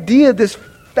whole idea, this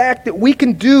fact that we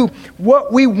can do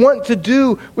what we want to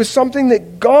do with something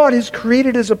that God has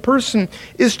created as a person,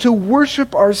 is to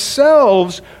worship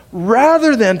ourselves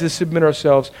rather than to submit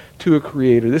ourselves to a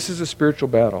Creator. This is a spiritual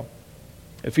battle.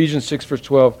 Ephesians 6 verse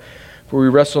 12, for we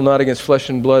wrestle not against flesh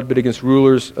and blood, but against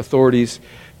rulers, authorities,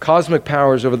 cosmic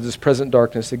powers over this present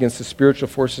darkness, against the spiritual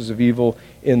forces of evil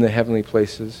in the heavenly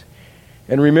places.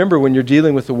 And remember, when you're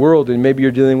dealing with the world, and maybe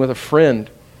you're dealing with a friend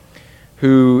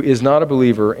who is not a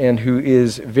believer and who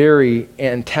is very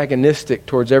antagonistic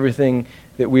towards everything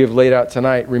that we have laid out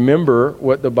tonight, remember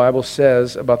what the Bible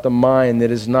says about the mind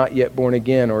that is not yet born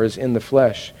again or is in the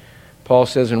flesh. Paul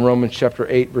says in Romans chapter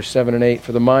 8, verse 7 and 8,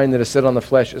 for the mind that is set on the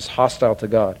flesh is hostile to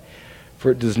God,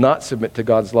 for it does not submit to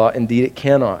God's law. Indeed, it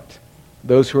cannot.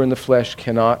 Those who are in the flesh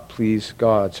cannot please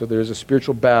God. So there is a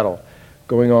spiritual battle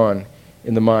going on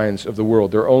in the minds of the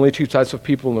world. There are only two types of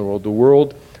people in the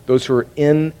world, those who are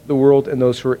in the world and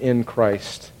those who are in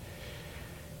Christ.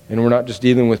 And we're not just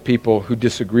dealing with people who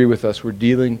disagree with us, we're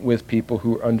dealing with people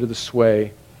who are under the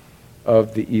sway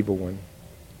of the evil one.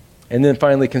 And then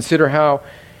finally, consider how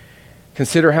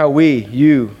we,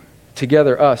 you,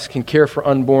 together, us, can care for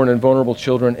unborn and vulnerable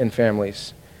children and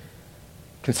families.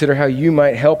 Consider how you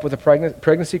might help with a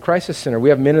pregnancy crisis center. We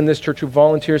have men in this church who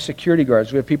volunteer as security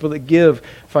guards. We have people that give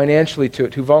financially to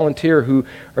it, who volunteer, who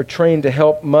are trained to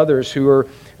help mothers, who are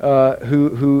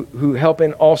who help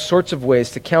in all sorts of ways,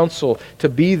 to counsel, to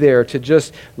be there, to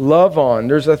just love on.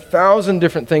 There's 1,000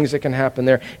 different things that can happen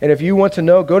there. And if you want to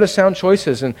know, go to Sound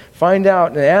Choices and find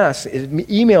out and ask,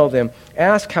 email them,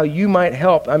 ask how you might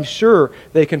help. I'm sure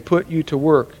they can put you to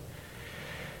work.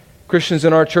 Christians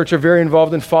in our church are very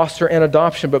involved in foster and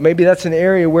adoption, but maybe that's an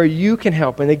area where you can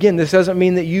help. And again, this doesn't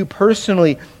mean that you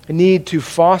personally need to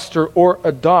foster or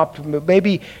adopt.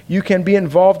 Maybe you can be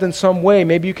involved in some way.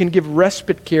 Maybe you can give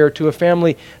respite care to a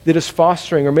family that is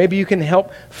fostering, or maybe you can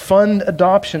help fund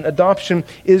adoption. Adoption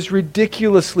is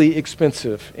ridiculously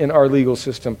expensive in our legal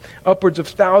system. Upwards of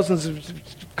thousands of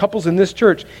couples in this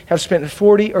church have spent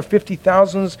 $40,000 or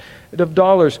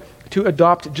 $50,000 to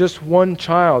adopt just one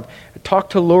child. Talk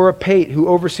to Laura Pate, who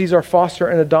oversees our foster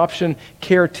and adoption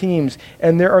care teams.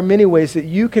 And there are many ways that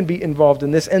you can be involved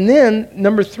in this. And then,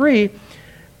 number 3,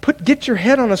 get your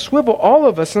head on a swivel, all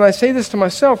of us, and I say this to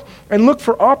myself, and look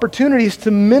for opportunities to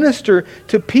minister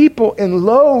to people in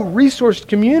low-resourced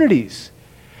communities.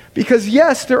 Because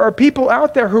yes, there are people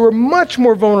out there who are much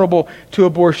more vulnerable to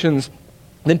abortions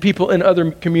than people in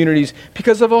other communities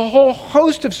because of a whole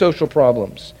host of social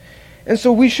problems. And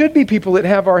so we should be people that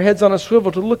have our heads on a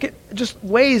swivel to look at just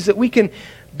ways that we can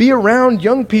be around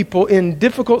young people in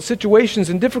difficult situations,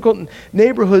 in difficult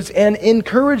neighborhoods, and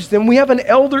encourage them. We have an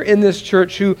elder in this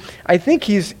church who I think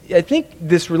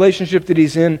this relationship that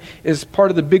he's in is part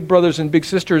of the Big Brothers and Big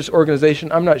Sisters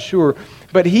organization. I'm not sure.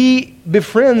 But he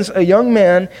befriends a young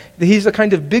man that he's a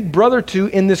kind of big brother to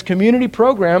in this community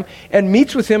program and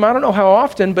meets with him, I don't know how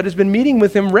often, but has been meeting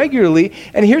with him regularly.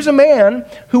 And here's a man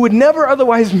who would never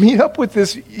otherwise meet up with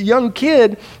this young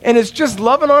kid and is just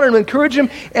loving on him and encouraging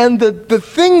him. And the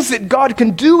things that God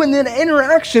can do in that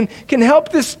interaction can help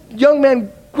this young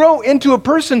man grow into a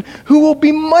person who will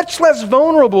be much less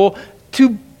vulnerable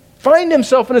to find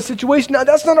himself in a situation. Now,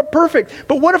 that's not a perfect,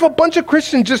 but what if a bunch of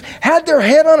Christians just had their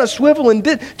head on a swivel and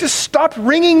just stopped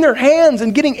wringing their hands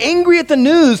and getting angry at the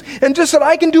news and just said,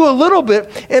 I can do a little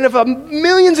bit. And if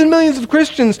millions and millions of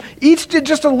Christians each did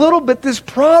just a little bit, this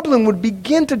problem would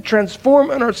begin to transform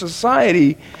in our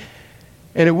society.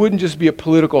 And it wouldn't just be a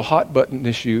political hot button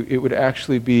issue. It would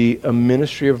actually be a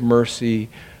ministry of mercy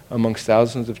amongst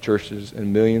thousands of churches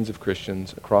and millions of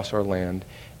Christians across our land,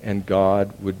 and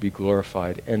God would be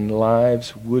glorified, and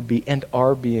lives would be and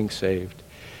are being saved.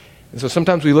 And so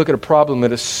sometimes we look at a problem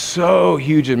that is so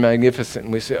huge and magnificent,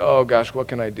 and we say, oh gosh, what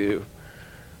can I do?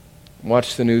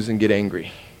 Watch the news and get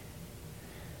angry.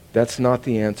 That's not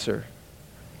the answer.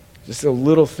 Just a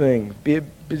little thing.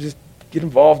 Just get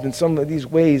involved in some of these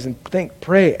ways and think,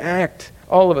 pray, act.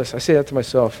 All of us. I say that to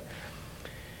myself.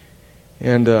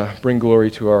 And bring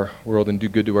glory to our world and do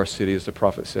good to our city, as the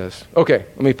prophet says. Okay,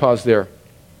 let me pause there.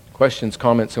 Questions,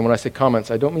 comments. And when I say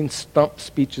comments, I don't mean stump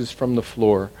speeches from the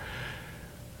floor.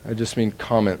 I just mean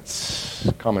comments.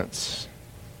 Comments.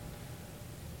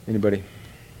 Anybody?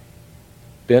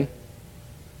 Ben?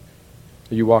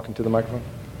 Are you walking to the microphone?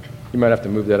 You might have to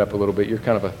move that up a little bit. You're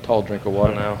kind of a tall drink of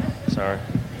water. I don't know. Sorry.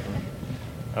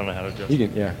 I don't know how to adjust. You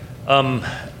can, yeah.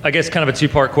 I guess kind of a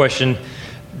two-part question.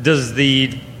 Does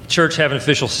the church have an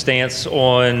official stance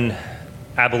on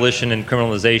abolition and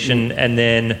criminalization? And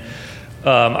then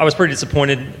I was pretty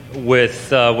disappointed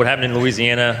with what happened in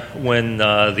Louisiana when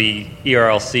the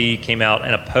ERLC came out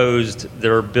and opposed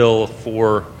their bill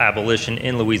for abolition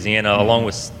in Louisiana, along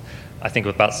with, I think,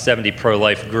 about 70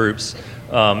 pro-life groups,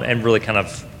 and really kind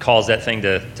of caused that thing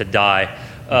to die.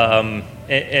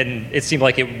 And it seemed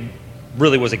like it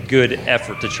really was a good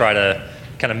effort to try to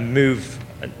kind of move,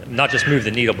 not just move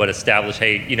the needle, but establish,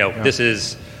 hey, this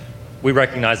is, we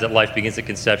recognize that life begins at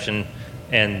conception,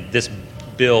 and this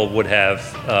bill would have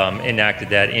enacted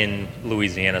that in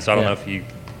Louisiana. So I don't know if you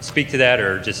speak to that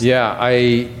or just... Yeah,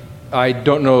 I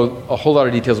don't know a whole lot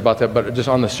of details about that, but just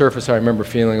on the surface, I remember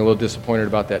feeling a little disappointed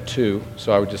about that too.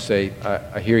 So I would just say,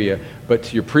 I hear you. But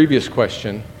to your previous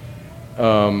question,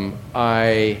 no,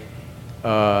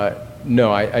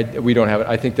 we don't have it.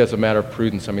 I think that's a matter of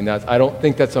prudence. I mean, I don't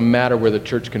think that's a matter where the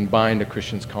church can bind a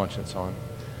Christian's conscience on.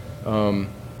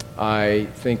 I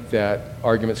think that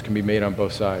arguments can be made on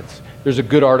both sides. There's a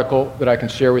good article that I can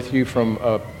share with you from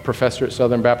a professor at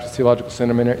Southern Baptist Theological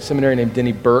Seminary named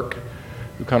Denny Burke,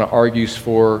 who kind of argues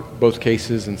for both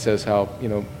cases and says how,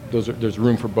 there's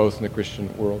room for both in the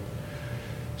Christian world.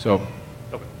 So,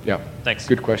 yeah. Thanks.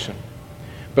 Good question.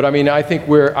 But I mean, I think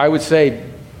I would say,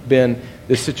 Ben,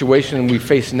 this situation we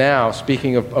face now,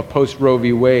 speaking of post-Roe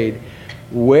v. Wade,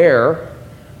 where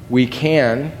we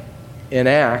can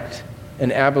enact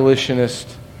an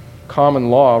abolitionist common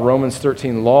law, Romans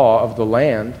 13 law of the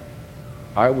land,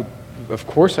 of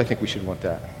course I think we should want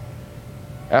that.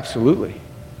 Absolutely.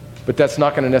 But that's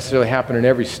not going to necessarily happen in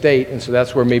every state, and so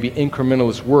that's where maybe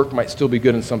incrementalist work might still be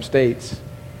good in some states.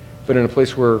 But in a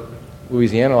place where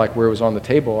Louisiana, like where it was on the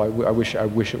table, I wish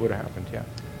it would have happened, yeah.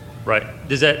 Right.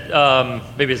 Does that,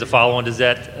 maybe as a follow-on, does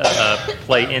that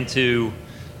play into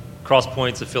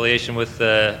CrossPoint's affiliation with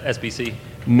SBC?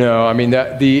 No, I mean,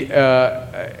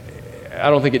 I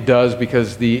don't think it does,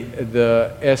 because the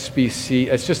SBC,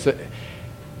 it's just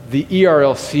the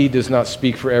ERLC does not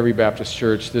speak for every Baptist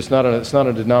church. It's not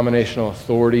a denominational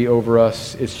authority over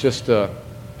us. It's just a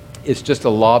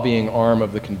lobbying arm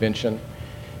of the convention.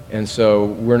 And so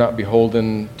we're not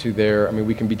beholden to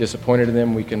we can be disappointed in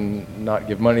them. We can not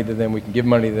give money to them. We can give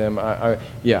money to them. I'm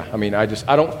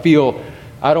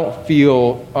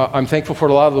thankful for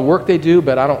a lot of the work they do,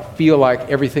 but I don't feel like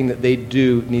everything that they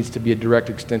do needs to be a direct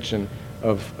extension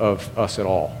of us at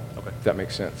all. Okay. If that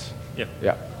makes sense. Yeah.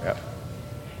 Yeah.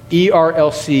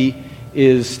 ERLC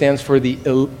stands for the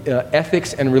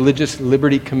Ethics and Religious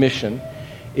Liberty Commission.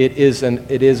 It is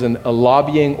a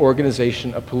lobbying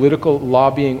organization, a political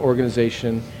lobbying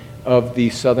organization of the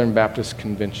Southern Baptist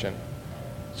Convention.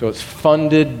 So it's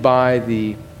funded by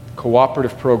the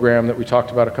cooperative program that we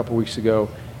talked about a couple weeks ago,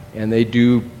 and they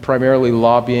do primarily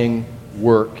lobbying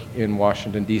work in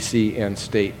Washington, D.C. and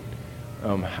state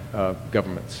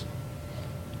governments.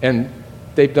 And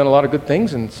they've done a lot of good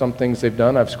things, and some things they've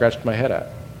done I've scratched my head at.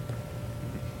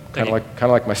 Kind of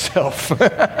like myself.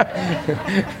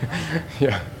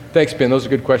 Yeah. Thanks, Ben. Those are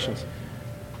good questions.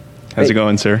 How's it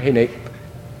going, sir? Hey, Nate.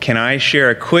 Can I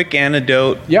share a quick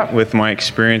anecdote with my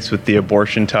experience with the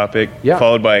abortion topic,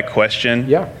 followed by a question?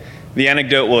 Yeah. The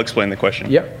anecdote will explain the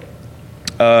question. Yeah.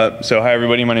 So hi,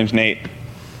 everybody. My name's Nate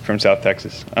from South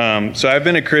Texas. So I've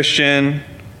been a Christian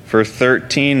for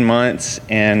 13 months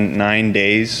and 9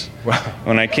 days. Wow.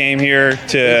 When I came here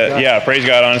to, praise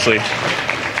God, honestly.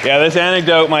 Yeah, this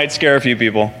anecdote might scare a few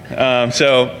people. When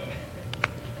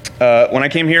I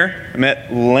came here, I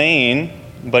met Lane,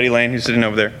 Buddy Lane, who's sitting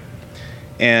over there.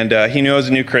 And he knew I was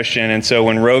a new Christian. And so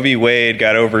when Roe v. Wade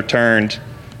got overturned,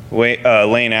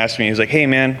 Lane asked me, he was like, hey,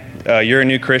 man, you're a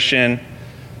new Christian.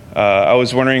 I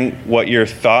was wondering what your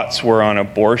thoughts were on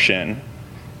abortion.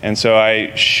 And so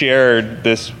I shared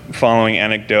this following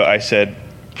anecdote. I said,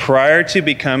 prior to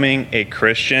becoming a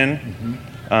Christian,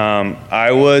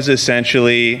 I was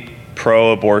essentially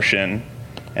pro-abortion.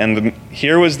 And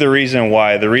here was the reason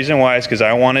why. The reason why is because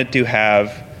I wanted to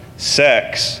have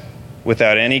sex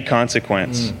without any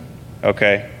consequence.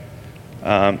 Okay?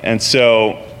 And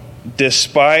so,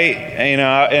 despite,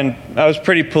 and I was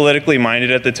pretty politically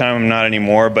minded at the time, I'm not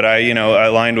anymore, but I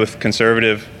aligned with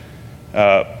conservative,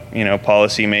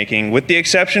 policy making, with the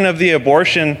exception of the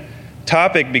abortion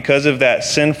topic because of that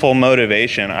sinful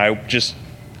motivation. I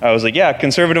was like, yeah,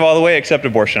 conservative all the way, except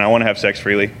abortion. I want to have sex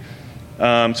freely.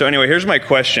 So anyway, here's my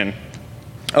question.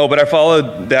 Oh, but I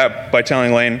followed that by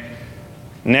telling Lane,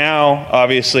 now,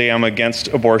 obviously, I'm against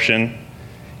abortion,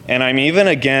 and I'm even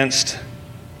against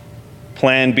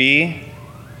Plan B,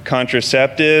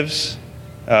 contraceptives,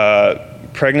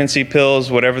 pregnancy pills,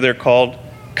 whatever they're called,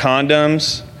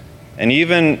 condoms, and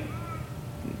even,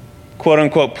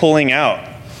 quote-unquote, pulling out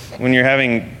when you're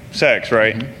having sex,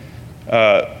 right?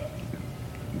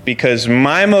 Because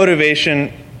my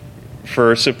motivation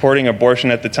for supporting abortion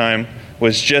at the time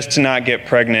was just to not get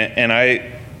pregnant, and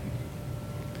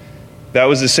that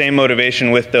was the same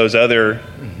motivation with those other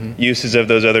uses of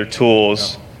those other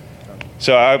tools.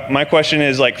 So my question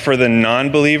is, like, for the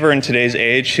non-believer in today's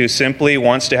age who simply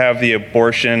wants to have the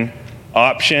abortion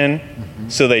option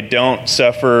so they don't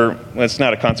suffer, well, it's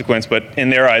not a consequence, but in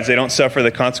their eyes, they don't suffer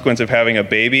the consequence of having a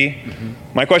baby.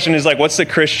 My question is, like, what's the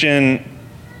Christian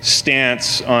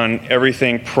stance on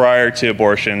everything prior to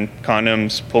abortion?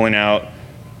 Condoms, pulling out,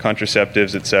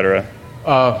 contraceptives, etc.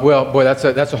 Well, boy, that's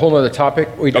a whole other topic.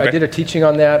 I did a teaching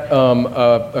on that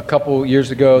a couple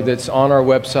years ago that's on our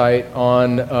website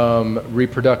on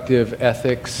reproductive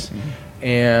ethics.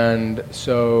 And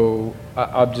so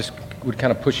I would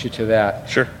kind of push you to that.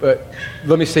 Sure. But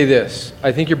let me say this.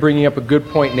 I think you're bringing up a good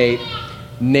point, Nate.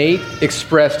 Nate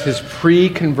expressed his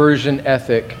pre-conversion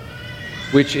ethic,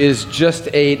 which is just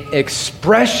an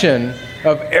expression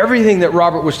of everything that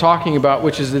Robert was talking about,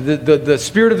 which is the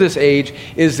spirit of this age,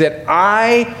 is that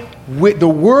the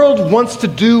world wants to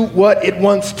do what it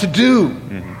wants to do.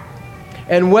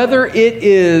 And whether it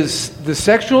is the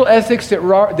sexual ethics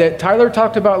that Tyler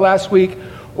talked about last week,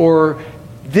 or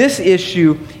this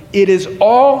issue, it is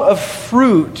all a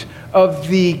fruit of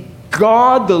the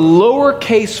God, the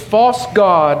lowercase false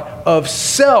God of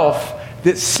self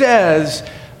that says,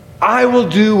 I will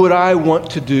do what I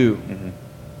want to do.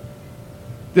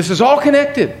 This is all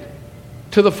connected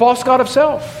to the false god of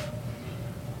self.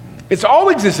 It's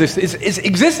always existed. It's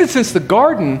existed since the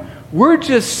garden. We're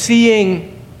just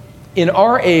seeing in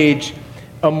our age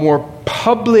a more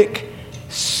public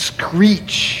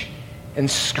screech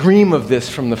and scream of this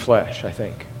from the flesh, I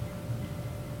think.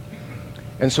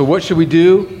 And so what should we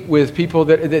do with people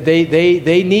that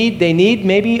they need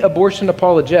maybe abortion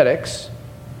apologetics,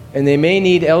 and they may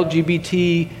need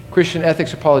LGBT Christian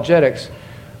ethics apologetics.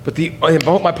 But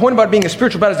my point about being a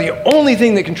spiritual battle is the only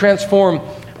thing that can transform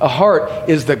a heart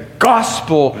is the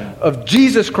gospel of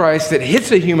Jesus Christ that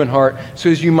hits a human heart.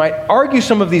 So as you might argue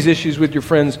some of these issues with your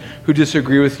friends who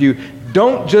disagree with you,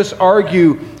 don't just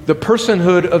argue the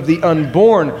personhood of the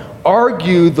unborn.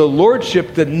 Argue the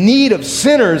lordship, the need of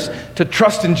sinners to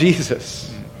trust in Jesus.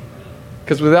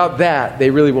 Because without that, they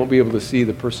really won't be able to see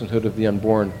the personhood of the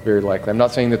unborn, very likely. I'm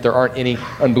not saying that there aren't any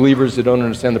unbelievers that don't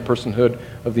understand the personhood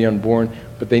of the unborn,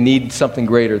 but they need something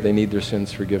greater. They need their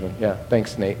sins forgiven. Yeah,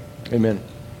 thanks, Nate. Amen.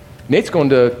 Nate's going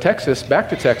to Texas, back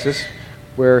to Texas,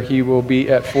 where he will be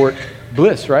at Fort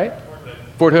Bliss, right?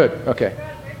 Fort Hood, okay.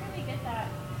 Where can we get that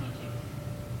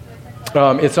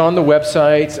teaching? It's on the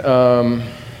website.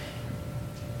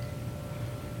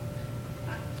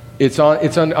 It's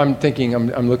on. I'm thinking.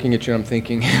 I'm looking at you. I'm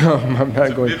thinking. I'm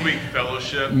not going. Midweek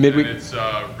Fellowship. Midweek. And it's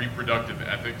reproductive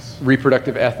ethics.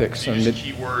 Reproductive ethics. You just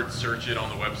keyword search it on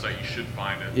the website. You should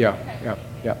find it. Yeah.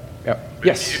 But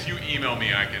Yes. If you email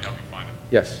me, I can help you find it.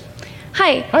 Yes.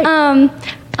 Hi.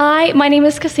 My name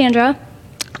is Cassandra.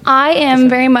 I am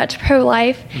very much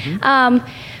pro-life.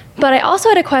 But I also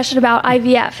had a question about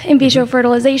IVF, in vitro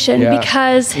fertilization,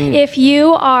 because if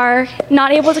you are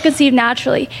not able to conceive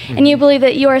naturally and you believe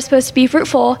that you are supposed to be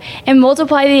fruitful and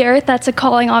multiply the earth, that's a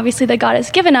calling obviously that God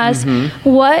has given us,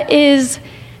 what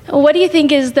do you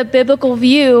think is the biblical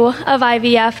view of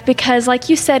IVF? Because like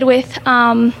you said with,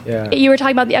 you were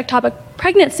talking about the ectopic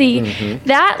pregnancy,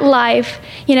 that life,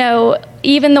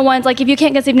 even the ones, like if you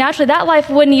can't conceive naturally, that life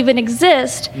wouldn't even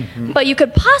exist, but you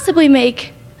could possibly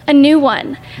make a new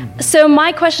one. So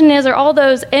my question is, are all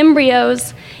those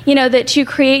embryos, that you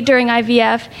create during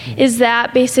IVF, is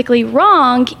that basically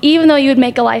wrong, even though you would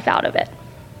make a life out of it?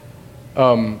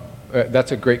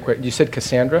 That's a great question. You said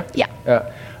Cassandra? Yeah.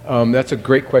 That's a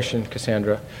great question,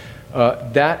 Cassandra.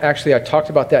 That actually, I talked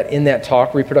about that in that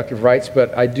talk, reproductive rights,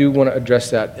 but I do want to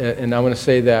address that, and I want to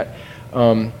say that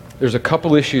there's a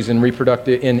couple issues in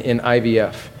reproductive in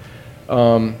IVF.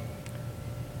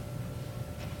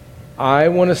 I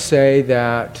want to say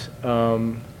that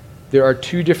there are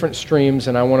two different streams,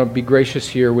 and I want to be gracious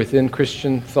here within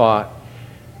Christian thought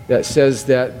that says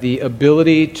that the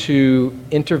ability to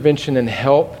intervention and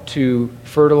help to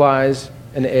fertilize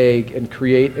an egg and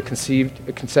create a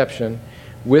conception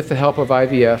with the help of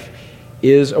IVF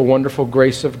is a wonderful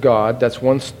grace of God. That's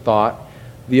one thought.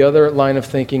 The other line of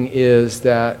thinking is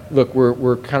that, look,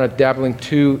 we're kind of dabbling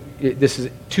this is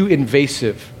too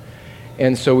invasive.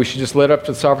 And so we should just let up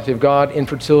to the sovereignty of God.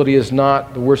 Infertility is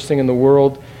not the worst thing in the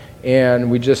world.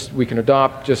 And we can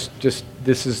adopt, just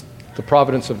this is the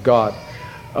providence of God.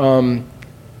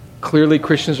 Clearly,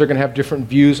 Christians are going to have different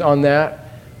views on that.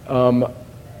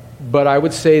 But I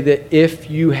would say that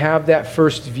if you have that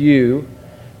first view,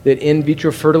 that in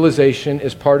vitro fertilization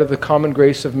is part of the common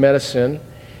grace of medicine,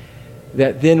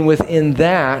 that then within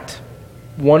that,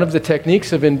 one of the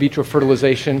techniques of in vitro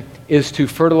fertilization is to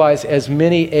fertilize as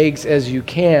many eggs as you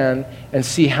can and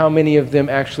see how many of them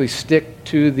actually stick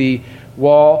to the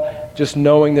wall, just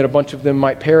knowing that a bunch of them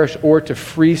might perish, or to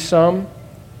freeze some.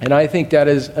 And I think that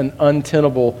is an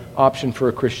untenable option for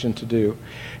a Christian to do.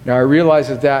 Now, I realize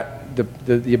that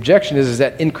the objection is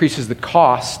that increases the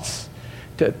costs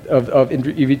of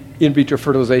in vitro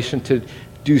fertilization to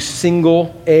do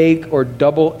single egg or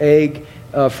double egg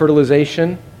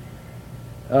fertilization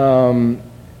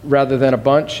rather than a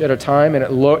bunch at a time, and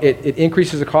it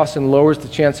increases the cost and lowers the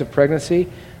chance of pregnancy.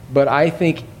 But I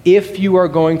think if you are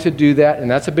going to do that, and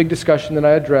that's a big discussion that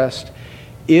I addressed,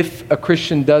 if a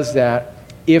Christian does that,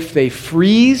 if they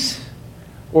freeze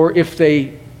or if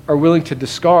they are willing to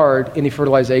discard any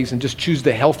fertilized eggs and just choose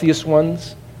the healthiest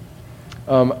ones,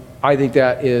 I think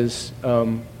that is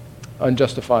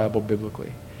unjustifiable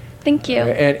biblically. Thank you.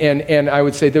 And I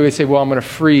would say, they would say, well, I'm going to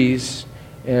freeze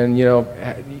and,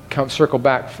 circle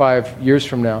back 5 years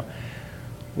from now.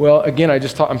 Well, again,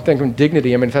 I'm thinking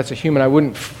dignity. I mean, if that's a human, I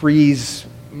wouldn't freeze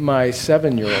my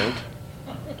 7-year-old.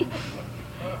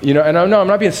 And I'm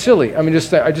not being silly. I mean,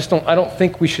 I don't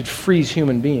think we should freeze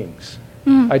human beings.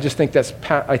 I just think that's,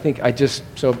 That's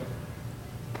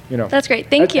great.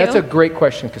 Thank you. That's a great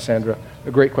question, Cassandra.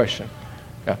 A great question.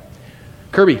 Yeah.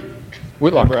 Kirby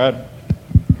Whitlock. Brad.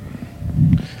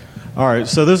 All right,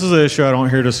 so this is an issue I don't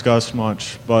hear discussed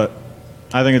much, but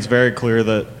I think it's very clear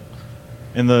that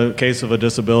in the case of a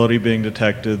disability being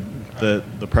detected, that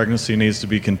the pregnancy needs to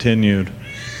be continued.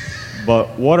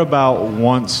 But what about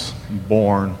once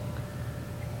born,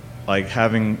 like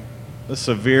having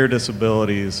severe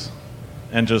disabilities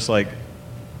and just like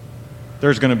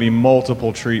there's going to be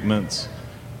multiple treatments,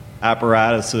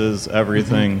 apparatuses,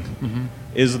 everything. Mm-hmm.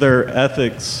 Is there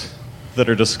ethics that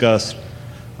are discussed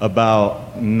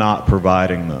about not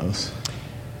providing those?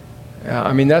 Yeah,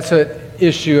 I mean, that's an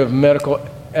issue of medical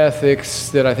ethics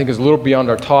that I think is a little beyond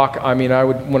our talk. I mean, I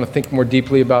would want to think more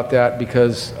deeply about that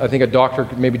because I think a doctor,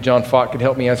 maybe John Fott, could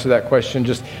help me answer that question.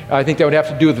 I think that would have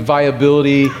to do with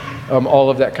viability, all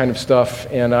of that kind of stuff.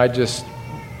 And I just,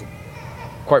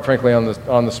 quite frankly, on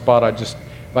the spot, if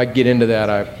I get into that,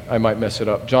 I might mess it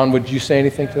up. John, would you say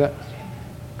anything to that?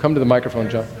 Come to the microphone,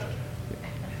 John.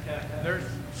 There's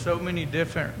so many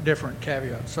different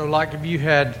caveats. So like if you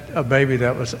had a baby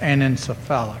that was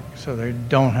anencephalic, so they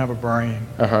don't have a brain,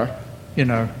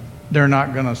 they're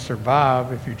not going to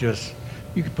survive if you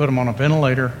could put them on a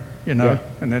ventilator, and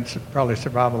they'd probably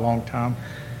survive a long time,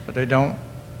 but they don't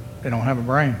have a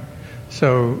brain.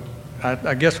 So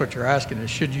I guess what you're asking is,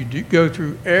 should you go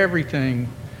through everything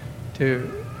to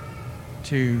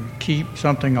keep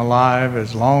something alive,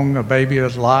 a baby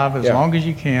is alive as long as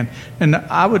you can? And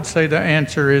I would say the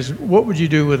answer is, what would you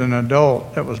do with an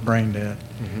adult that was brain dead?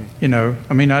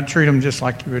 Mm-hmm. I'd treat them just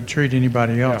like you would treat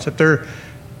anybody else. Yeah.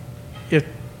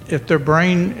 If their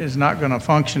brain is not going to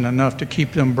function enough to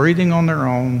keep them breathing on their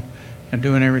own and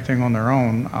doing everything on their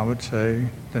own, I would say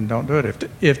then don't do it.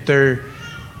 If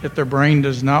their brain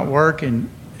does not work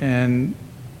and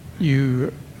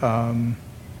you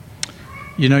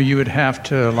you would have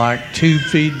to tube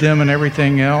feed them and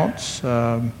everything else.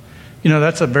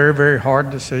 That's a very, very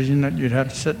hard decision that you'd have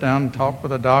to sit down and talk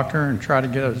with a doctor and try to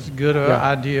get as good an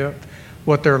idea of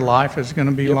what their life is going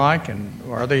to be like, and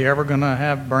are they ever going to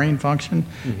have brain function?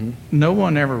 Mm-hmm. No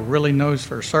one ever really knows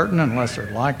for certain unless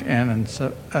they're like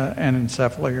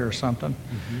anencephaly or something.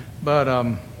 Mm-hmm. But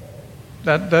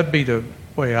that'd be the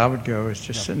way I would go, is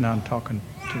just sitting down and talking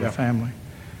to the family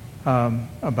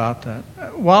about that.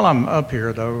 While I'm up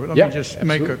here, though, let me just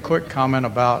make a quick comment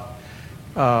about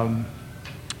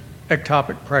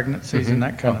ectopic pregnancies and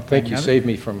that kind of thing. Thank you. Save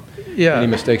me from Yeah. any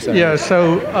mistakes. Yeah.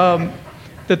 So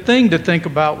the thing to think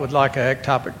about with like an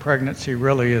ectopic pregnancy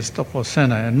really is the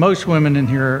placenta. And most women in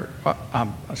here,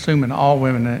 I'm assuming all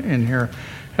women in here,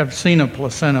 have seen a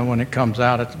placenta when it comes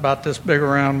out. It's about this big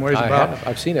around, weighs about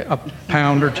I've seen it. a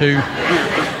pound or two.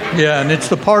 Yeah, and it's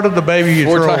the part of the baby you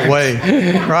 4 throw times. away,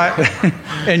 right?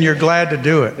 And you're glad to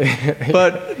do it.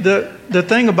 But the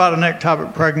thing about an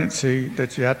ectopic pregnancy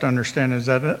that you have to understand is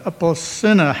that a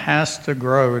placenta has to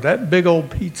grow. That big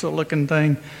old pizza-looking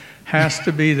thing has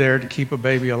to be there to keep a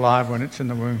baby alive when it's in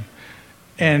the womb.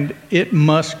 And it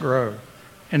must grow.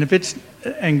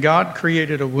 And God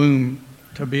created a womb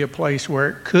to be a place where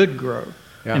it could grow.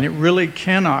 Yeah. And it really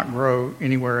cannot grow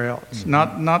anywhere else.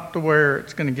 Mm-hmm. Not to where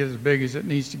it's going to get as big as it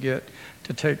needs to get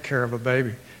to take care of a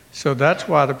baby. So that's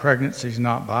why the pregnancy is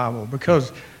not viable,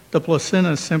 because the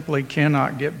placenta simply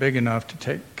cannot get big enough to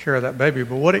take care of that baby.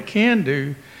 But what it can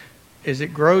do is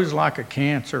it grows like a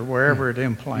cancer wherever it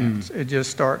implants. It just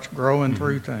starts growing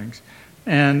through things.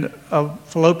 And a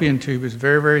fallopian tube is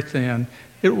very, very thin.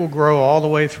 It will grow all the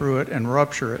way through it and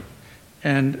rupture it.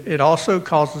 And it also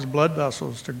causes blood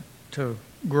vessels to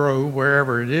grow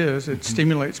wherever it is. It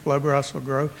stimulates blood vessel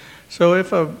growth. So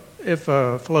if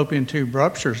a fallopian tube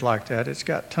ruptures like that, it's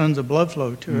got tons of blood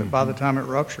flow to it by the time it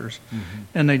ruptures.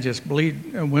 And they just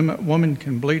bleed. A woman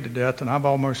can bleed to death, and I've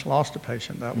almost lost a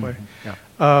patient that way.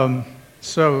 Yeah.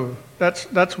 So that's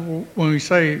when we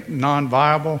say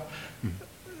non-viable,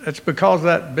 it's because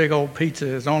that big old pizza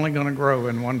is only going to grow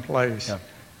in one place. Yeah.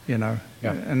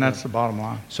 And that's the bottom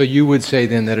line. So you would say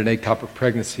then that an ectopic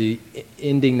pregnancy,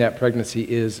 ending that pregnancy,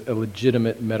 is a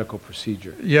legitimate medical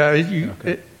procedure? Yeah,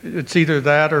 it's either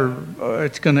that or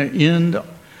it's going to end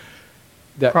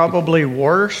probably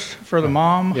worse for the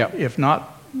mom, if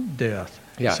not death.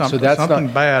 Yeah, something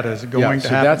bad is going to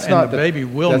happen, and the baby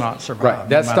will not survive. Right,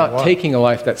 that's not taking a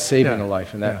life, that's saving a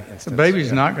life in that instance. The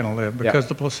baby's not going to live because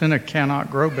the placenta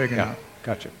cannot grow big enough.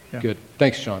 Gotcha. Yeah. Good.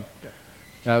 Thanks, John.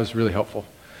 That was really helpful.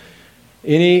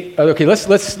 Okay, let's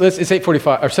it's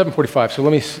 8:45 or 7:45. So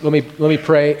let me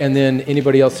pray, and then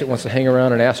anybody else that wants to hang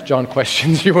around and ask John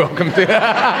questions, you're welcome to.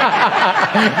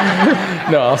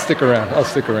 No, I'll stick around.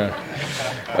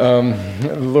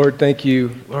 Lord, thank you.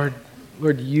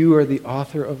 Lord, you are the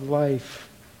author of life.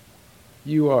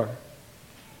 You are.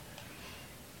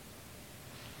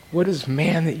 What is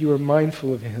man that you are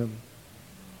mindful of him?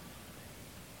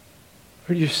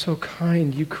 Lord, you're so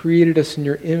kind. You created us in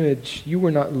your image. You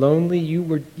were not lonely. You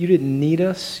didn't need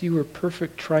us. You were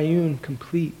perfect, triune,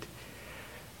 complete.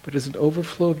 But as an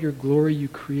overflow of your glory, you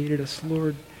created us.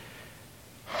 Lord,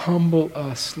 humble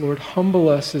us. Lord, humble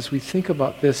us as we think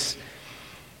about this,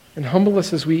 and humble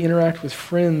us as we interact with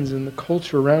friends and the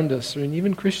culture around us, and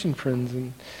even Christian friends,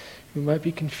 and who might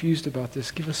be confused about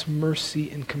this. Give us mercy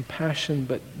and compassion,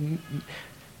 but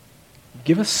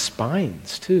give us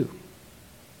spines too.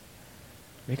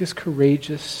 Make us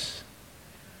courageous.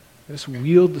 Let us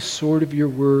wield the sword of your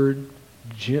word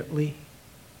gently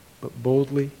but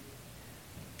boldly.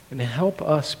 And help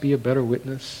us be a better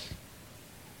witness.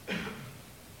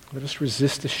 Let us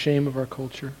resist the shame of our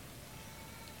culture.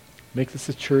 Make this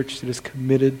a church that is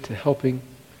committed to helping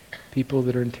people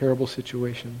that are in terrible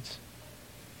situations.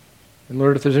 And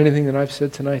Lord, if there's anything that I've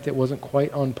said tonight that wasn't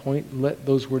quite on point, let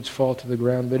those words fall to the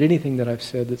ground. But anything that I've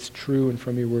said that's true and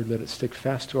from your word, let it stick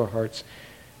fast to our hearts.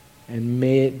 And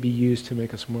may it be used to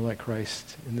make us more like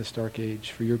Christ in this dark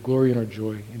age. For your glory and our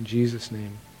joy. In Jesus'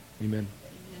 name, amen.